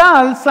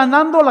hospital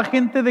sanando a la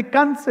gente de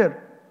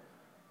cáncer?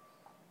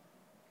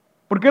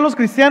 ¿Por qué los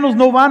cristianos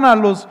no van a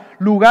los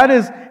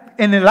lugares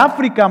en el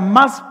África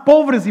más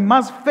pobres y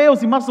más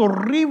feos y más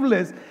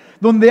horribles,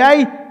 donde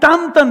hay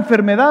tanta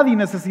enfermedad y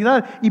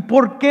necesidad? ¿Y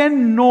por qué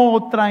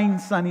no traen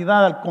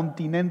sanidad al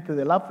continente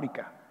del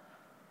África?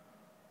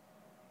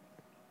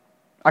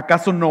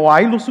 ¿Acaso no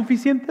hay los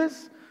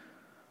suficientes?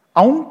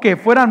 Aunque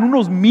fueran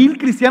unos 1000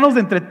 cristianos de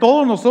entre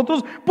todos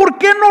nosotros, ¿por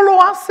qué no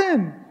lo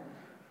hacen?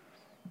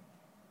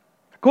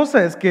 La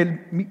cosa es que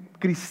el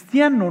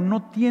cristiano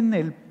no tiene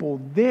el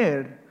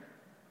poder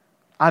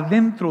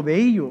adentro de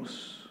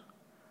ellos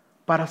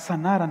para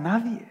sanar a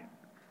nadie.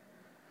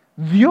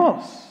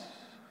 Dios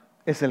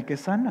es el que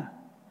sana.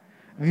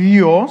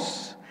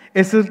 Dios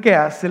es el que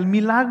hace el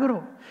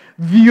milagro.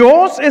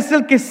 Dios es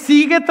el que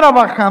sigue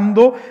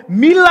trabajando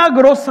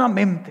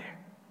milagrosamente.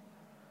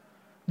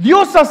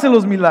 Dios hace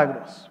los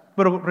milagros.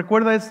 Pero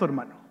recuerda esto,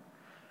 hermano.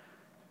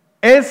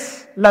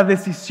 Es la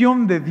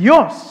decisión de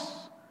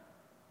Dios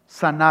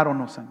sanar o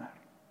no sanar.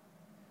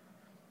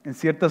 En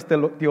ciertas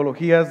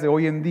teologías de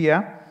hoy en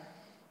día,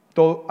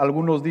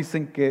 algunos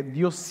dicen que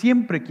Dios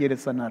siempre quiere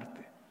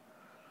sanarte.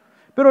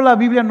 Pero la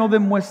Biblia no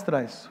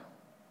demuestra eso.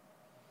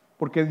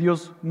 Porque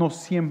Dios no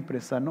siempre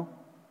sanó.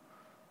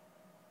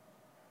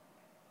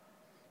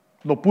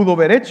 Lo pudo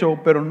haber hecho,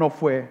 pero no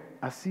fue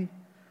así.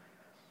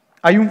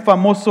 Hay un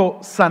famoso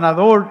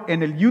sanador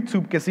en el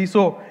YouTube que se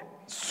hizo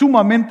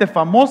sumamente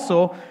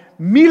famoso,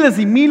 miles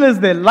y miles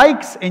de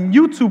likes en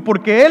YouTube,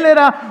 porque él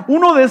era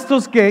uno de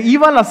estos que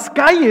iba a las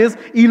calles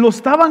y lo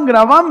estaban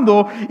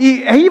grabando,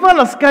 e iba a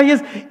las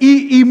calles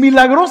y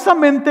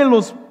milagrosamente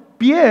los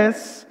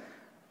pies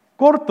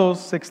cortos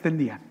se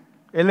extendían.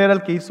 Él era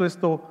el que hizo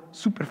esto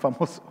súper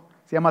famoso.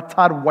 Se llama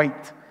Todd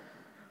White.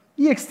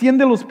 Y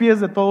extiende los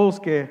pies de todos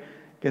que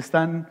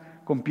están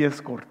con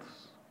pies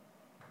cortos.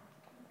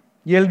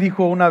 Y él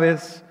dijo una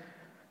vez: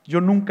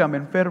 yo nunca me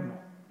enfermo.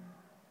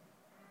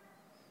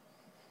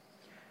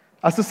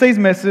 Hace 6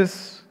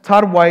 meses,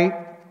 Todd White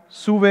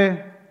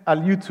sube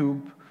al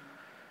YouTube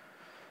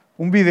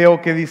un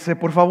video que dice: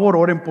 por favor,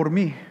 oren por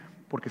mí,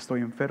 porque estoy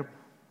enfermo.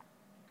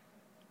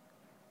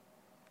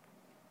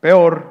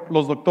 Peor,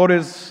 los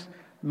doctores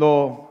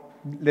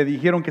le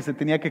dijeron que se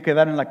tenía que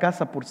quedar en la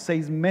casa por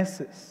 6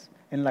 meses,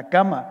 en la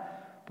cama,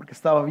 porque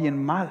estaba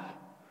bien mal.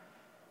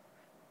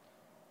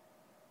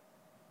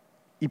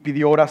 Y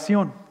pidió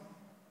oración.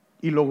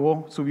 Y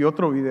luego subió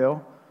otro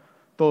video.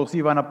 Todos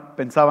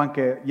pensaban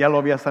que ya lo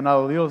había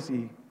sanado Dios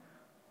y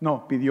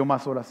no, pidió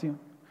más oración.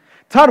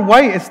 Todd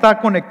White está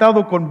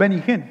conectado con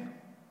Benny Hinn.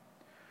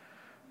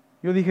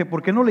 Yo dije: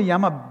 ¿por qué no le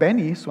llama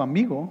Benny, su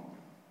amigo?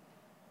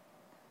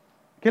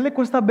 ¿Qué le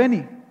cuesta a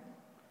Benny?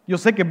 Yo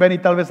sé que Benny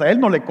tal vez a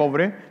él no le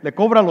cobre, le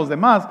cobra a los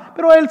demás,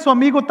 pero a él, su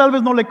amigo, tal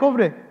vez no le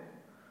cobre.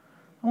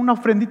 Una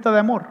ofrendita de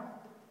amor.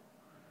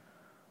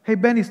 Hey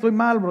Benny, estoy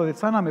mal, brother,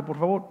 sáname por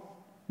favor.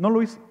 No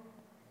lo hizo.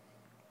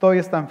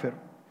 Todavía está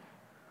enfermo.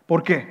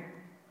 ¿Por qué?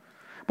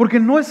 Porque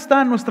no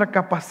está en nuestra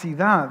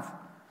capacidad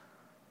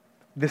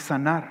de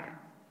sanar,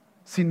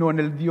 sino en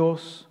el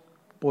Dios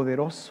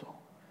poderoso,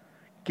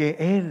 que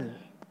Él,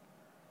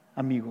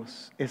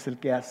 amigos, es el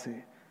que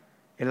hace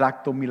el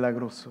acto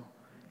milagroso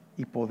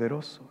y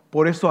poderoso.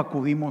 Por eso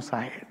acudimos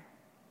a Él.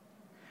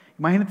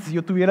 Imagínate si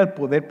yo tuviera el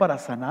poder para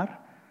sanar,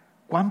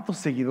 ¿cuántos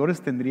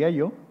seguidores tendría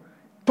yo?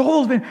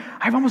 Todos ven: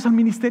 ay, vamos al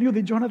ministerio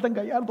de Jonathan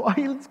Gallardo,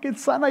 ay, es que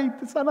sana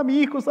a mi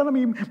hijo, sana a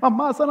mi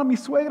mamá, sana a mi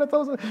suegra,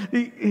 todos.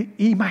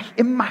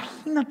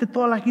 Imagínate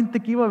toda la gente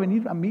que iba a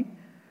venir a mí.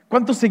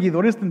 ¿Cuántos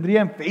seguidores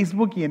tendría en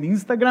Facebook y en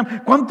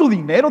Instagram? ¿Cuánto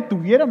dinero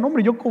tuviera? No,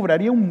 hombre, yo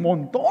cobraría un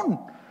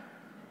montón.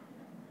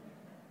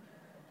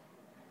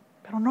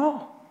 Pero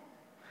no,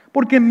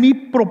 porque mi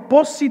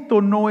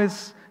propósito no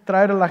es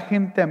traer a la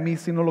gente a mí,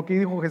 sino lo que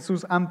dijo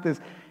Jesús antes: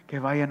 que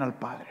vayan al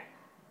Padre.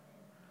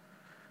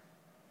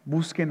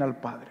 Busquen al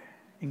Padre,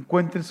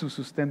 encuentren su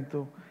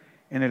sustento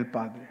en el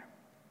Padre.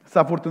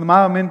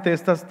 Desafortunadamente,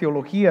 estas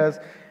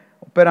teologías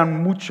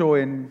operan mucho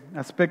en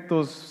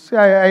aspectos,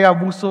 hay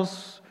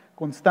abusos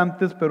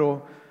constantes,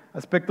 pero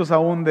aspectos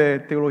aún de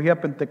teología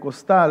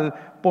pentecostal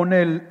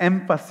pone el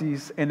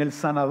énfasis en el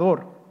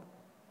sanador.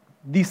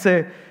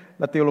 Dice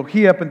la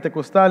teología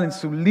pentecostal en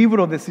su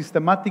libro de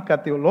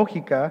sistemática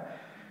teológica,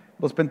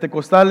 los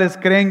pentecostales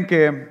creen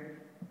que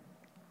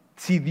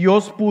si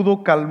Dios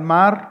pudo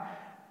calmar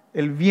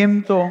el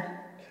viento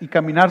y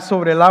caminar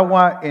sobre el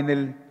agua en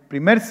el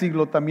primer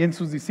siglo, también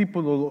sus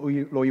discípulos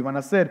lo iban a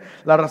hacer.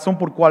 La razón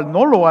por cual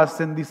no lo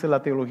hacen, dice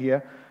la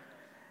teología,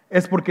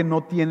 es porque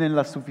no tienen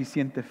la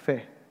suficiente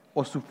fe,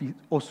 o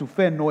su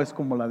fe no es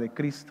como la de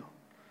Cristo.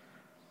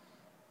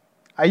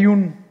 Hay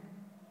un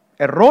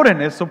error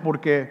en eso,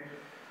 porque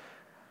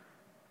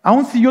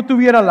aun si yo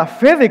tuviera la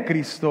fe de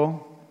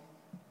Cristo,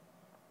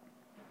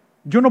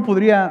 yo no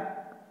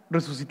podría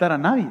resucitar a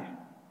nadie.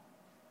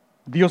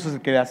 Dios es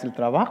el que hace el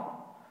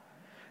trabajo.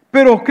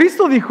 Pero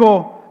Cristo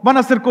dijo: van a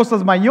hacer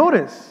cosas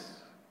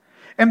mayores.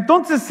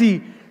 Entonces,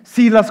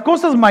 si las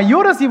cosas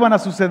mayores iban a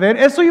suceder,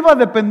 eso iba a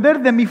depender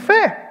de mi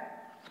fe.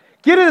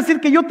 Quiere decir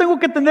que yo tengo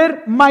que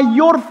tener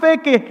mayor fe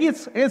que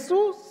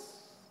Jesús.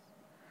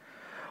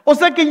 O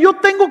sea que yo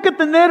tengo que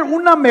tener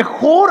una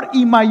mejor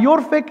y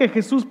mayor fe que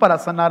Jesús para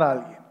sanar a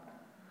alguien.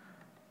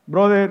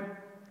 Brother,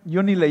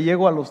 yo ni le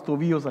llego a los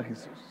tobillos a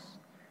Jesús.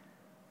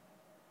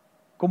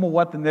 ¿Cómo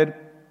voy a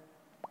tener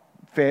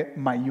fe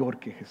mayor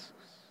que Jesús?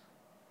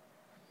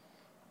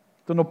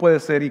 Esto no puede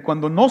ser. Y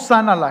cuando no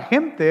sana a la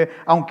gente,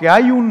 aunque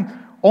hay un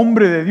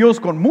hombre de Dios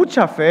con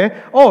mucha fe,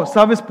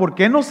 ¿sabes por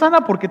qué no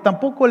sana? Porque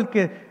tampoco el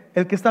que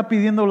está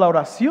pidiendo la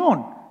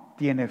oración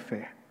tiene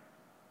fe.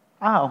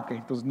 Ok,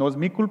 entonces no es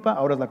mi culpa,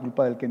 ahora es la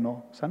culpa del que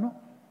no sanó.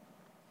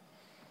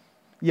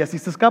 Y así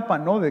se escapa,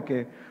 ¿no? De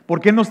que, ¿por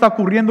qué no está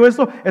ocurriendo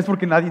eso? Es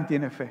porque nadie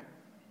tiene fe.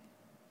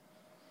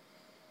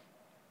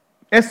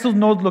 Esto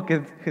no es lo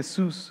que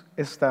Jesús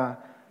está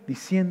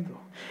diciendo.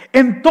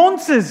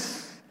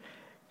 Entonces,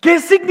 ¿qué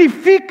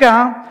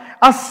significa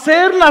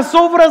hacer las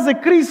obras de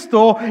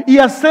Cristo y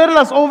hacer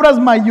las obras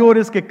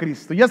mayores que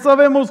Cristo? Ya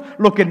sabemos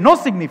lo que no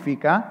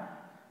significa.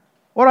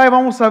 Ahora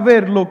vamos a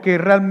ver lo que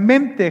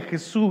realmente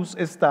Jesús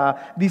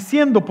está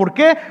diciendo. ¿Por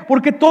qué?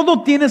 Porque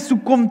todo tiene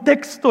su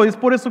contexto. Es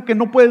por eso que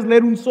no puedes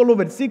leer un solo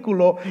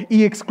versículo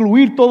y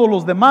excluir todos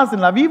los demás en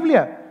la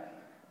Biblia.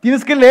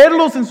 Tienes que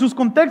leerlos en sus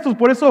contextos.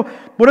 Por eso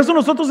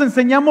nosotros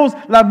enseñamos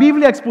la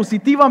Biblia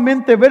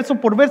expositivamente, verso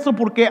por verso,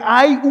 porque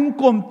hay un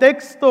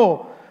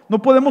contexto.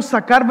 No podemos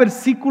sacar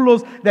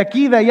versículos de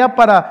aquí y de allá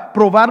para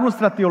probar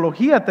nuestra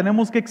teología.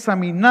 Tenemos que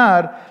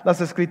examinar las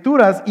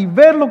Escrituras y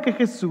ver lo que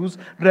Jesús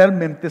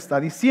realmente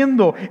está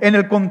diciendo. En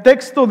el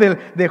contexto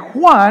de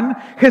Juan,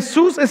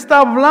 Jesús está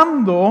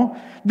hablando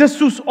de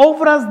sus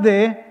obras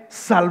de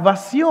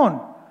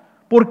salvación.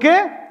 ¿Por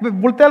qué?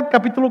 Voltea al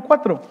capítulo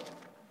 4.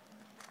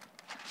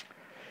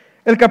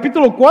 El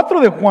capítulo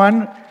 4 de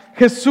Juan,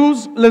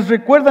 Jesús les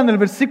recuerda en el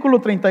versículo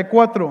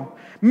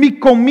 34, mi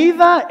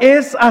comida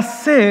es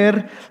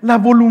hacer la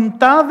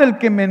voluntad del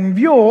que me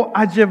envió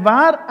a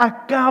llevar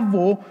a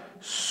cabo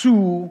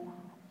su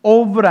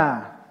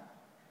obra.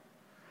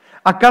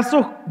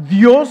 ¿Acaso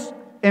Dios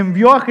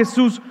envió a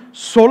Jesús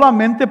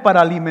solamente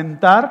para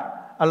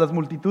alimentar a las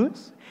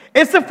multitudes?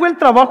 ¿Ese fue el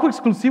trabajo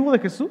exclusivo de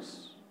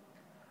Jesús?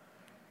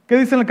 ¿Qué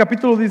dice en el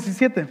capítulo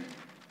 17?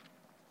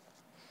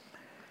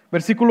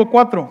 Versículo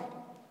 4.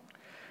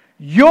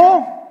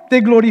 Yo te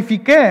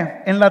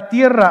glorifiqué en la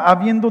tierra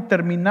habiendo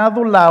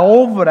terminado la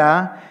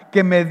obra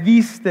que me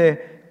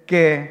diste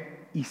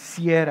que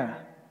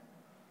hiciera.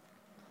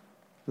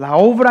 La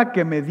obra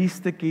que me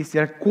diste que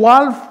hiciera.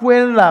 ¿Cuál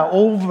fue la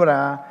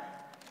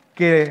obra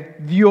que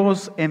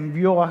Dios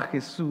envió a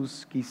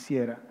Jesús que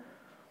hiciera?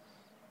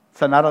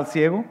 ¿Sanar al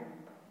ciego?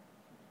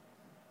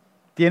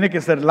 Tiene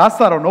que ser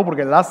Lázaro, ¿no?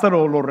 Porque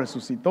Lázaro lo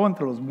resucitó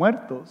entre los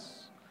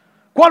muertos.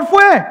 ¿Cuál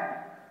fue?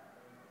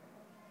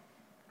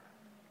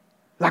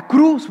 La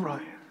cruz,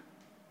 brother.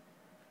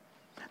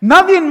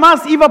 Nadie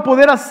más iba a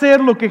poder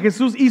hacer lo que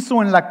Jesús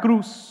hizo en la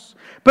cruz,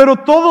 pero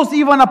todos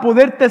iban a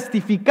poder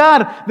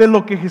testificar de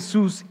lo que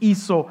Jesús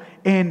hizo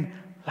en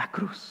la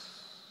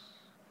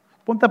cruz.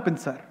 Ponte a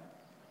pensar.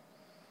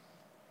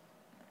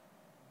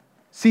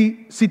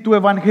 Si tu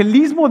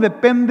evangelismo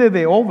depende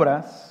de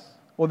obras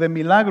o de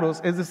milagros,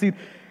 es decir,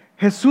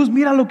 Jesús,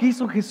 mira lo que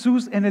hizo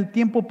Jesús en el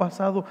tiempo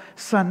pasado,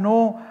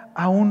 sanó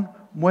a un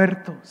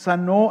muerto,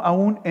 sanó a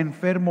un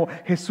enfermo.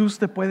 Jesús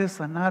te puede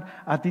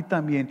sanar a ti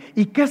también.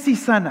 ¿Y qué si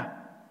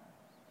sana?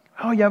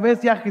 Oh, ya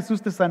ves, ya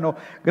Jesús te sanó.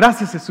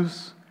 Gracias,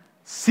 Jesús.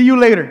 See you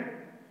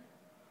later.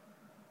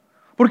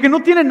 Porque no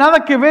tiene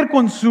nada que ver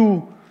con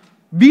su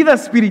vida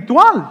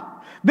espiritual.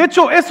 De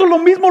hecho, eso lo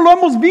mismo lo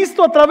hemos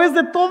visto a través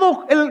de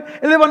todo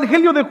el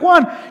Evangelio de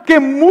Juan, que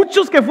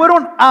muchos que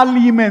fueron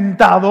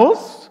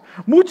alimentados,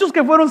 muchos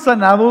que fueron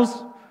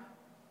sanados,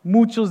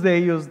 muchos de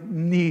ellos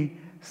ni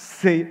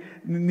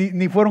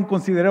fueron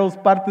considerados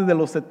parte de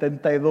los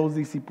 72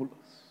 discípulos,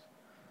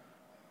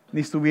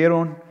 ni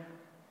estuvieron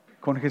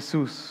con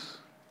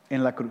Jesús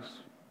en la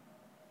cruz.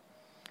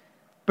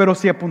 Pero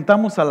si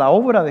apuntamos a la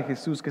obra de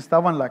Jesús que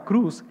estaba en la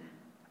cruz,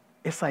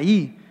 es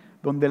ahí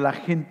donde la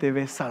gente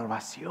ve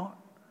salvación.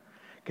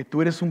 Que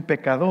tú eres un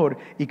pecador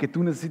y que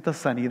tú necesitas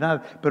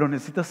sanidad, pero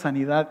necesitas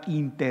sanidad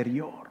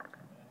interior.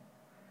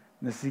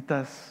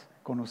 Necesitas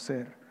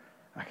conocer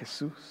a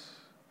Jesús.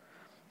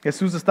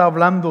 Jesús está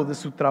hablando de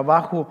su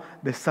trabajo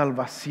de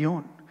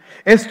salvación.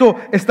 Esto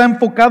está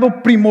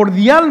enfocado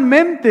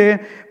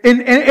primordialmente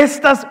en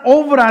estas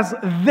obras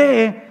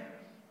de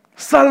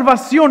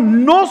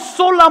salvación, no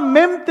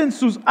solamente en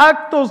sus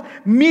actos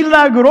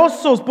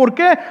milagrosos. ¿Por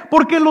qué?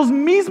 Porque los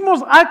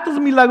mismos actos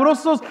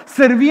milagrosos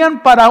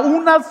servían para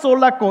una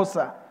sola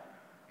cosa.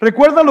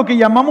 Recuerda lo que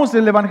llamamos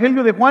el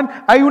Evangelio de Juan.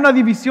 Hay una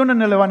división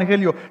en el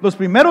Evangelio. Los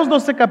primeros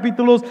 12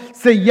 capítulos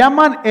se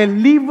llaman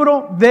el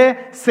libro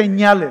de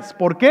señales.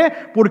 ¿Por qué?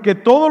 Porque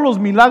todos los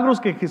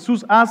milagros que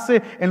Jesús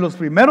hace en los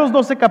primeros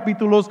 12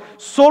 capítulos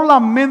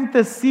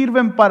solamente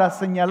sirven para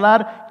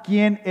señalar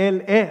quién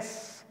Él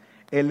es.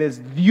 Él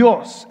es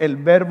Dios, el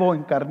Verbo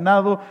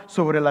encarnado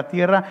sobre la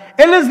tierra.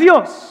 Él es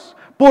Dios.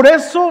 Por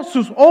eso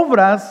sus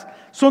obras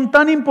son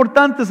tan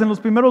importantes en los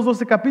primeros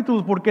 12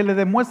 capítulos, porque le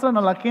demuestran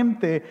a la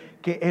gente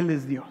que Él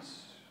es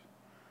Dios.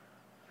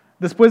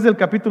 Después del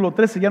capítulo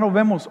 13 ya no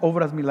vemos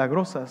obras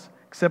milagrosas,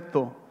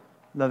 excepto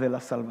la de la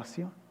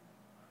salvación.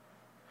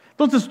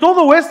 Entonces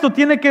todo esto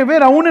tiene que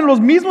ver aún en los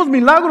mismos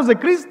milagros de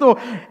Cristo.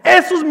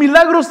 Esos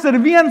milagros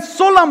servían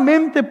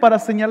solamente para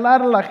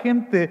señalar a la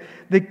gente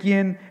de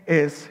quién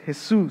es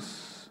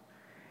Jesús.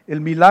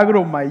 El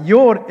milagro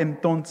mayor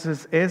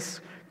entonces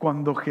es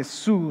cuando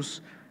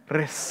Jesús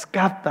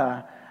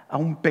rescata a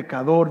un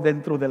pecador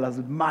dentro de las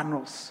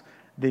manos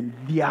del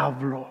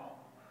diablo.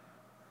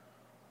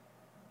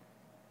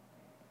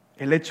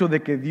 El hecho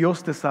de que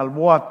Dios te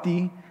salvó a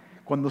ti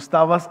cuando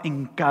estabas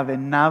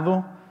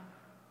encadenado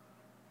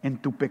en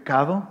tu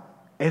pecado,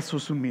 eso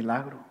es un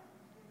milagro.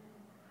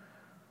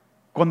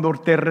 Cuando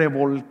te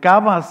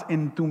revolcabas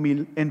en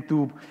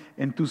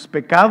tus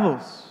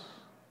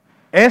pecados,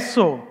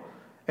 eso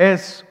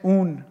es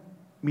un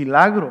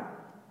milagro.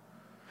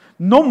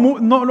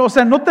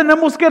 No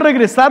tenemos que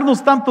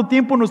regresarnos tanto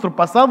tiempo en nuestro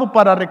pasado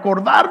para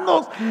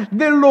recordarnos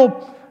de lo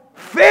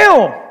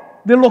feo,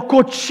 de lo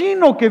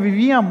cochino que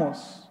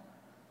vivíamos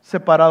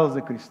separados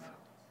de Cristo.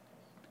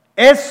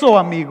 Eso,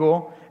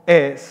 amigo,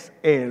 es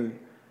el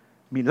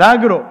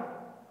milagro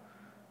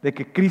de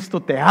que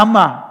Cristo te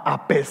ama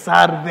a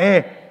pesar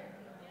de.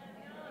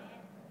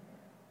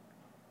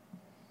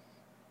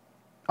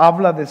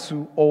 Habla de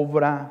su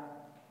obra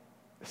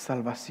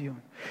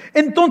salvación.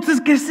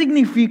 Entonces, ¿qué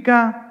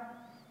significa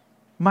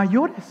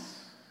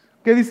mayores?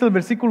 ¿Qué dice el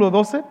versículo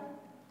 12?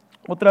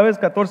 Otra vez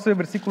 14,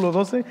 versículo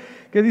 12.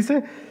 ¿Qué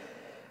dice?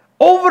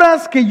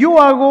 Obras que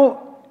yo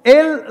hago,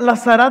 Él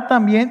las hará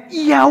también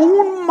y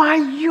aún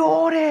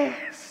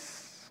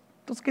mayores.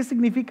 Entonces, ¿qué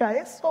significa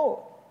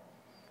eso?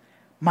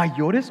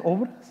 ¿Mayores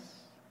obras?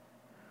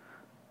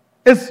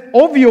 Es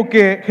obvio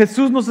que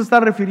Jesús no se está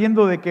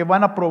refiriendo de que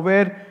van a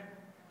proveer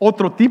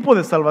otro tipo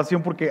de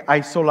salvación porque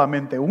hay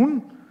solamente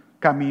un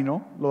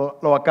camino.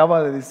 Lo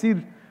acaba de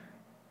decir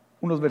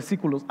unos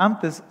versículos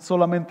antes,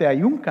 solamente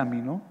hay un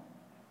camino.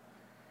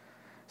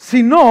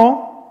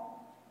 Sino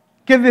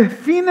que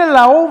define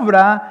la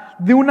obra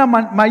de una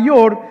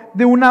mayor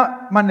de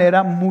una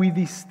manera muy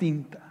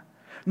distinta.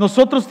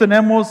 Nosotros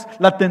tenemos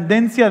la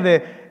tendencia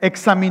de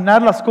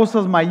examinar las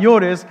cosas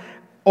mayores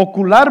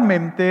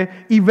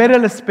ocularmente y ver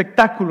el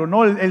espectáculo,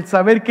 ¿no? El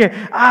saber que,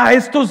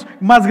 esto es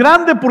más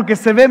grande porque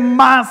se ve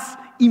más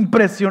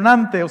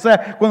impresionante. O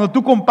sea, cuando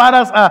tú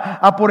comparas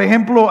por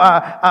ejemplo,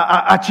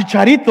 a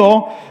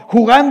Chicharito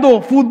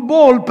jugando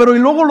fútbol, pero y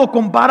luego lo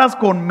comparas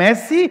con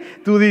Messi,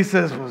 tú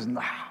dices, pues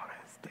no.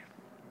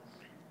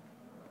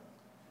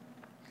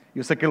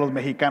 Yo sé que los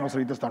mexicanos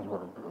ahorita están...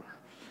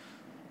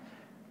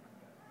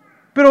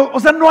 Pero, o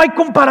sea, no hay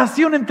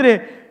comparación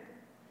entre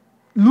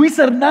Luis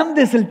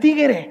Hernández, el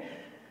Tigre,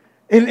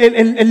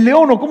 el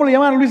León, o ¿cómo le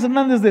llaman a Luis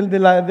Hernández de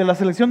la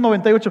selección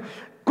 98?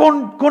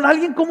 Con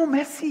alguien como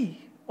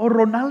Messi o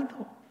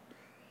Ronaldo.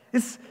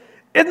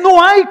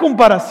 No hay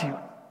comparación.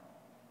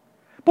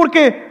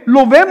 Porque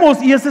lo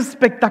vemos y es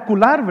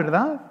espectacular,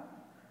 ¿verdad?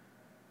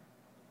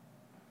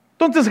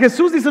 Entonces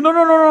Jesús dice,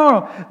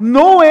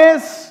 no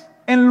es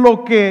en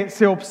lo que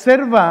se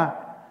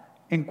observa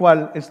en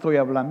cuál estoy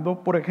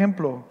hablando. Por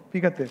ejemplo,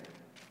 fíjate,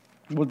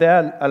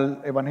 voltea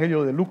al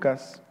Evangelio de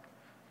Lucas.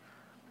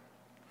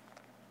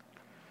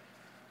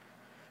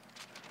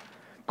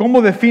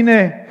 ¿Cómo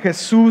define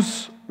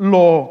Jesús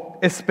lo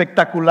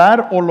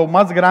espectacular o lo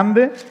más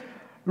grande?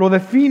 Lo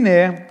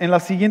define en la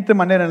siguiente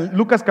manera. En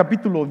Lucas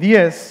capítulo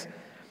 10,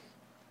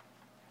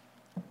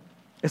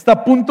 está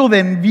a punto de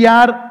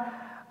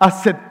enviar a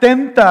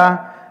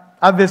 70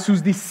 de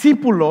sus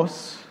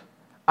discípulos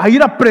a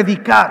ir a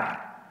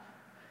predicar,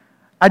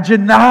 a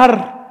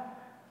llenar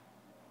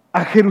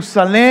a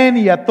Jerusalén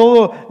y a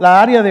toda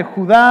la área de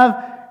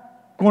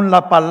Judá con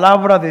la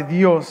palabra de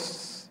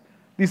Dios.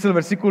 Dice el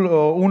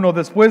versículo 1,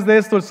 después de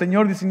esto el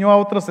Señor diseñó a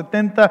otros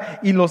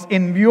 70 y los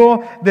envió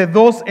de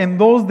dos en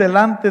dos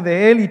delante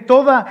de Él y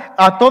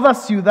a toda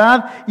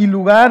ciudad y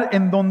lugar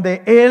en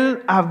donde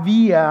Él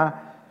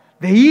había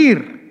de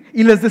ir.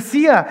 Y les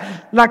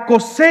decía, la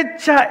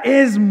cosecha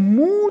es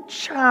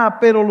mucha,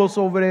 pero los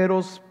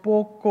obreros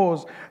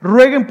pocos.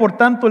 Rueguen por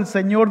tanto el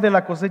Señor de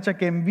la cosecha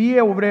que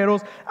envíe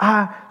obreros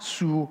a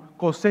su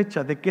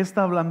cosecha. ¿De qué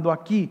está hablando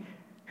aquí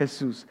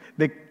Jesús?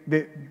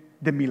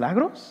 ¿De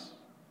milagros?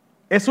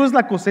 ¿Eso es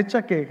la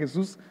cosecha que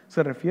Jesús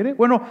se refiere?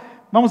 Bueno,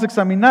 vamos a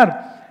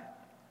examinar.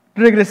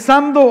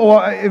 Regresando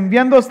o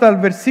enviando hasta el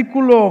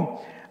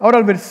versículo, ahora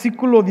el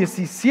versículo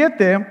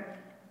 17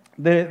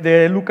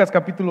 de Lucas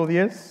capítulo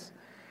 10.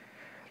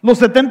 Los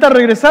 70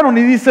 regresaron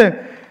y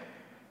dice,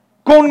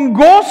 con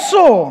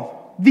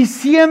gozo,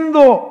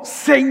 diciendo,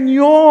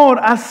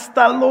 Señor,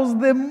 hasta los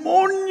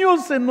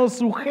demonios se nos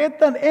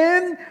sujetan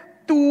en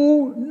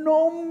tu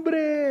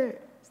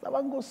nombre.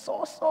 Estaban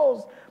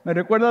gozosos. Me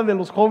recuerda de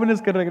los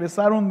jóvenes que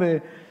regresaron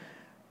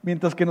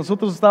mientras que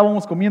nosotros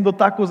estábamos comiendo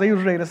tacos,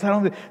 ellos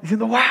regresaron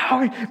diciendo,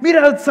 wow,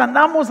 mira,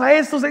 sanamos a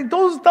estos. Y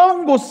todos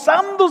estaban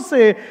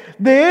gozándose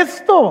de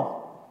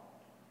esto.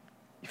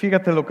 Y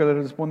fíjate lo que le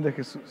responde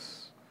Jesús.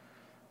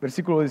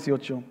 Versículo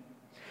 18.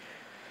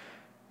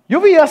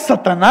 Yo vi a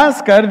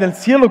Satanás caer del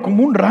cielo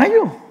como un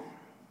rayo.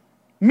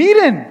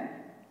 Miren,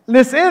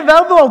 les he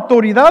dado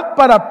autoridad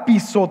para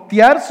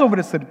pisotear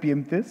sobre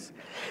serpientes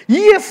y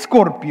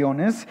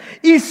escorpiones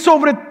y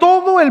sobre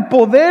todo el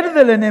poder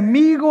del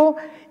enemigo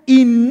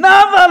y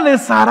nada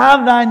les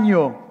hará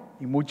daño.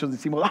 Y muchos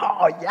decimos,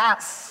 oh,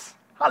 yes,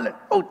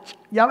 aleluya,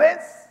 ya ves.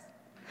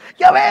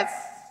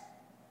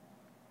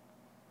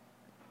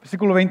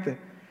 Versículo 20.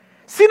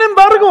 Sin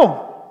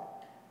embargo,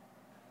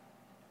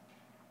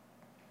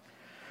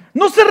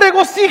 no se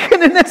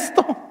regocijen en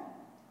esto,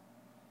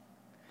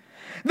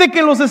 de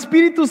que los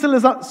espíritus se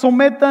les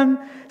sometan,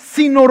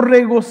 sino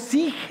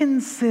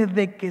regocíjense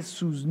de que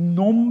sus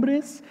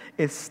nombres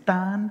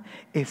están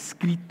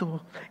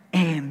escritos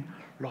en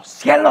los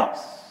cielos.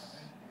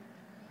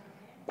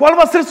 ¿Cuál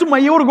va a ser su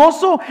mayor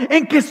gozo?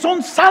 En que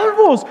son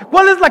salvos.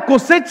 ¿Cuál es la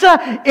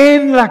cosecha?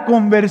 En la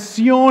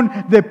conversión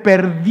de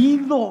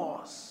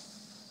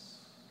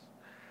perdidos.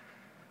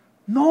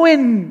 No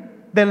en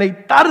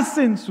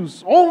deleitarse en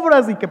sus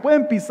obras y que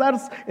pueden pisar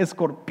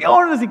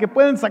escorpiones y que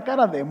pueden sacar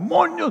a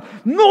demonios.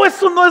 No,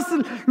 eso no es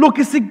lo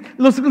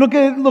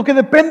que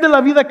depende de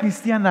la vida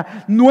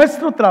cristiana.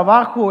 Nuestro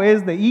trabajo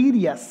es de ir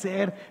y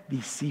hacer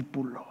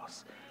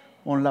discípulos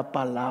con la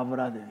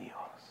palabra de Dios.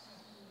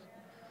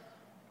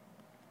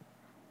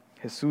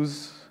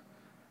 Jesús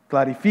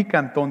clarifica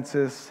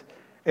entonces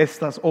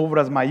estas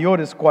obras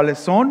mayores. ¿Cuáles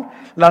son?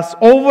 Las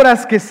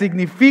obras que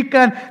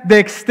significan de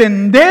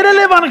extender el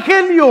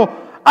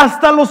evangelio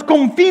hasta los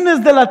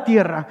confines de la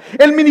tierra.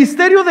 El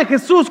ministerio de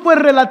Jesús fue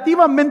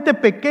relativamente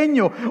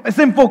pequeño.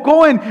 Se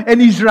enfocó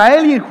en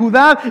Israel y en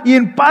Judá y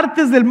en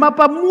partes del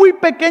mapa muy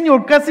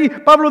pequeño. Casi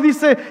Pablo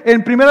dice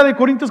en 1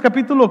 Corintios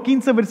capítulo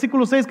 15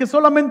 versículo 6 que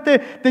solamente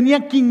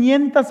tenía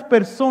 500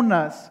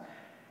 personas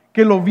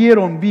que lo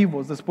vieron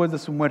vivos después de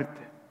su muerte.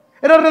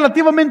 Era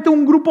relativamente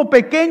un grupo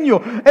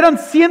pequeño. Eran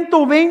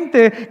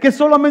 120 que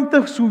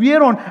solamente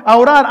subieron a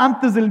orar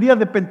antes del día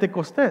de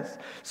Pentecostés.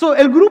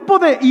 El grupo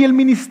y el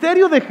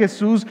ministerio de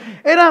Jesús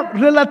era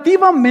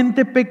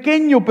relativamente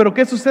pequeño. Pero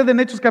 ¿qué sucede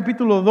en Hechos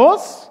capítulo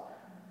 2?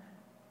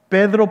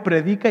 Pedro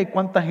predica y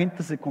 ¿cuánta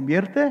gente se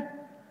convierte?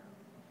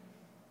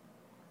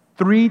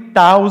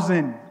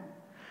 3,000.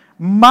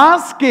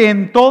 Más que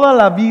en toda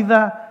la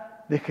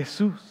vida de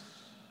Jesús.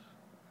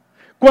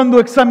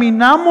 Cuando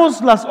examinamos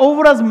las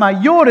obras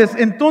mayores,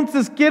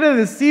 entonces quiere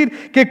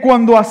decir que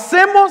cuando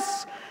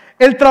hacemos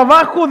el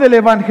trabajo del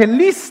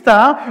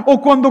evangelista,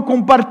 o cuando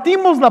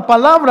compartimos la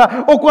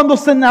palabra, o cuando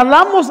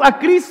señalamos a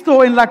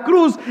Cristo en la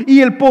cruz y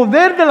el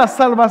poder de la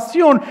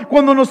salvación,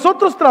 cuando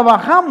nosotros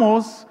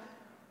trabajamos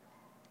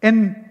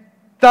en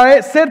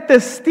ser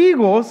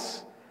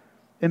testigos,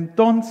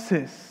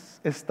 entonces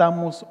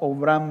estamos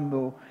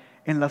obrando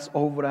en las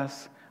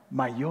obras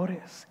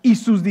mayores. ¿Y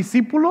sus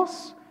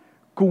discípulos?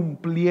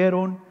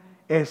 Cumplieron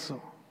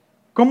eso.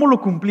 ¿Cómo lo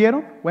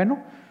cumplieron?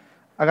 Bueno,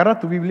 agarra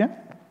tu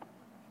Biblia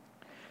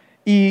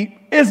y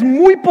es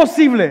muy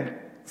posible,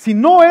 si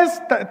no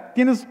es,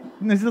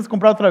 necesitas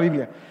comprar otra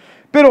Biblia,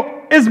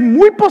 pero es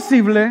muy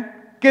posible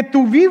que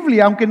tu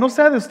Biblia, aunque no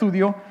sea de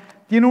estudio,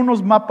 tiene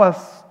unos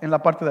mapas en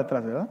la parte de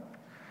atrás, ¿verdad?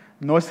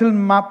 No es el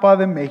mapa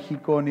de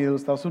México ni de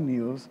los Estados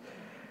Unidos,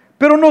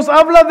 pero nos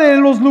habla de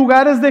los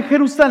lugares de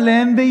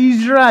Jerusalén, de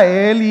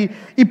Israel,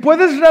 y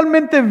puedes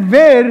realmente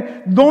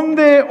ver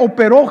dónde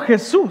operó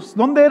Jesús,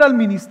 dónde era el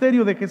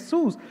ministerio de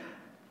Jesús.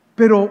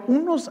 Pero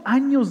unos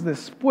años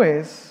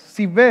después,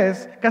 si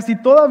ves, casi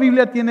toda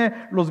Biblia tiene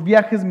los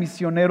viajes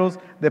misioneros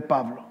de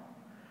Pablo.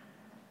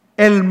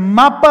 El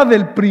mapa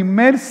del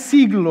primer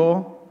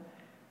siglo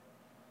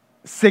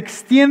se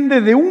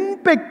extiende de un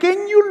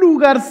pequeño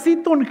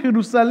lugarcito en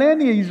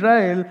Jerusalén y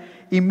Israel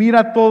y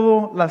mira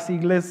todas las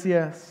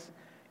iglesias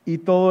y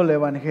todo el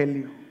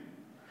evangelio.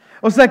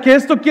 O sea que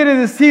esto quiere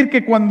decir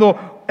que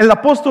cuando el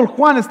apóstol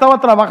Juan estaba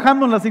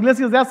trabajando en las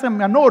iglesias de Asia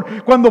Menor,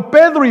 cuando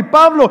Pedro y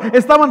Pablo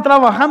estaban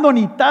trabajando en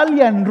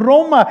Italia, en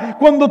Roma,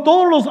 cuando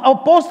todos los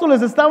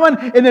apóstoles estaban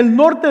en el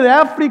norte de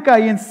África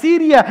y en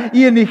Siria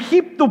y en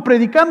Egipto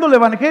predicando el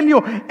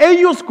evangelio,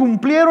 ellos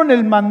cumplieron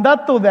el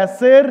mandato de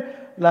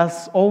hacer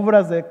las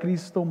obras de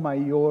Cristo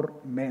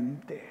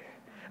mayormente.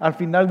 Al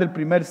final del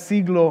primer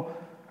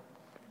siglo,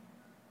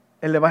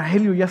 el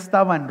evangelio ya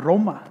estaba en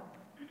Roma.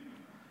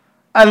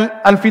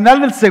 Al final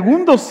del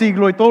segundo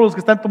siglo, y todos los que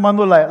están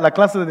tomando la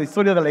clase de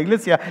historia de la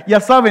iglesia ya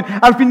saben,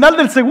 al final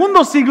del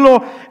segundo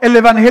siglo el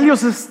evangelio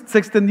se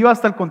extendió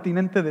hasta el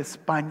continente de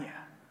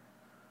España.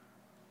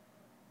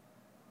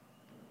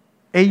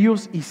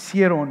 Ellos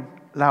hicieron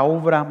la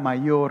obra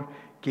mayor,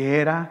 que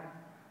era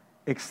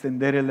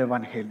extender el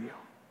evangelio.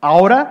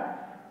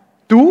 Ahora,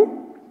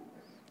 tú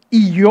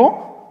y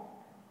yo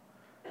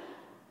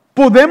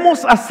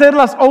podemos hacer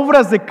las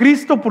obras de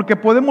Cristo porque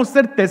podemos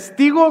ser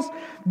testigos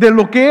de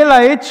lo que Él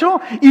ha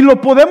hecho y lo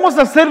podemos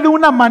hacer de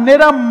una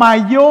manera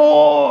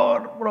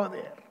mayor,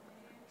 brother.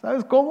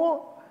 ¿Sabes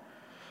cómo?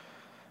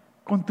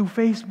 Con tu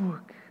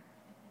Facebook.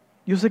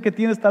 Yo sé que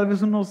tienes tal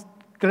vez unos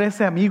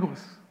 13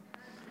 amigos,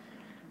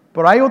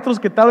 pero hay otros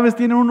que tal vez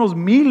tienen unos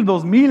 1,000,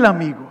 2,000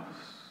 amigos.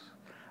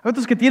 Hay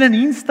otros que tienen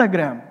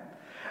Instagram.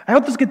 Hay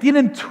otros que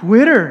tienen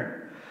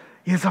Twitter.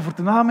 Y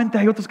desafortunadamente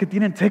hay otros que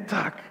tienen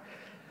TikTok.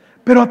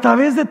 Pero a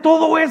través de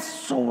todo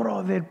eso,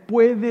 brother,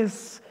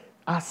 puedes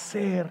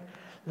hacer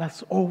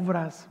las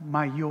obras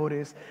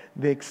mayores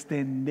de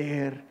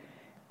extender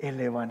el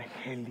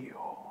evangelio.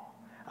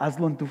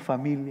 Hazlo en tu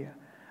familia,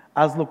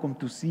 hazlo con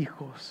tus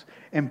hijos.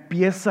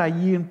 Empieza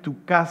allí en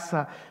tu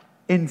casa.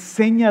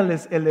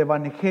 Enséñales el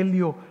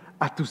evangelio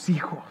a tus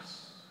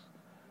hijos.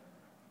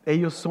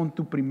 Ellos son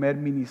tu primer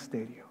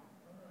ministerio.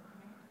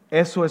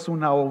 Eso es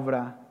una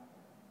obra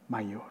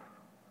mayor.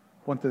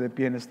 Ponte de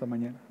pie en esta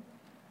mañana.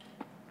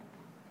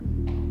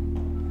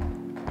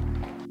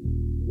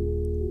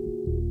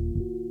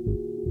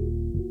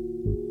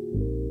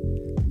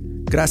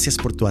 Gracias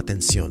por tu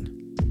atención.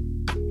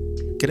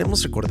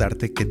 Queremos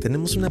recordarte que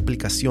tenemos una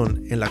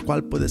aplicación en la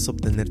cual puedes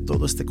obtener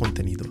todo este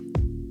contenido.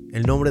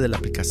 El nombre de la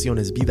aplicación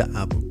es Vida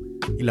Abu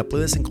y la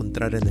puedes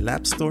encontrar en el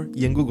App Store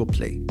y en Google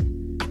Play.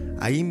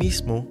 Ahí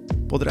mismo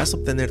podrás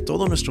obtener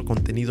todo nuestro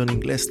contenido en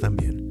inglés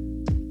también.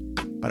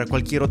 Para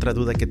cualquier otra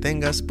duda que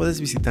tengas, puedes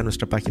visitar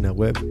nuestra página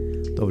web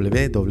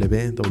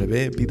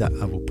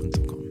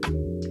www.vidaabu.com.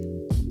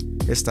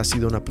 Esta ha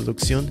sido una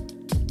producción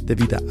de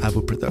Vida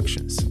Abu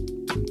Productions.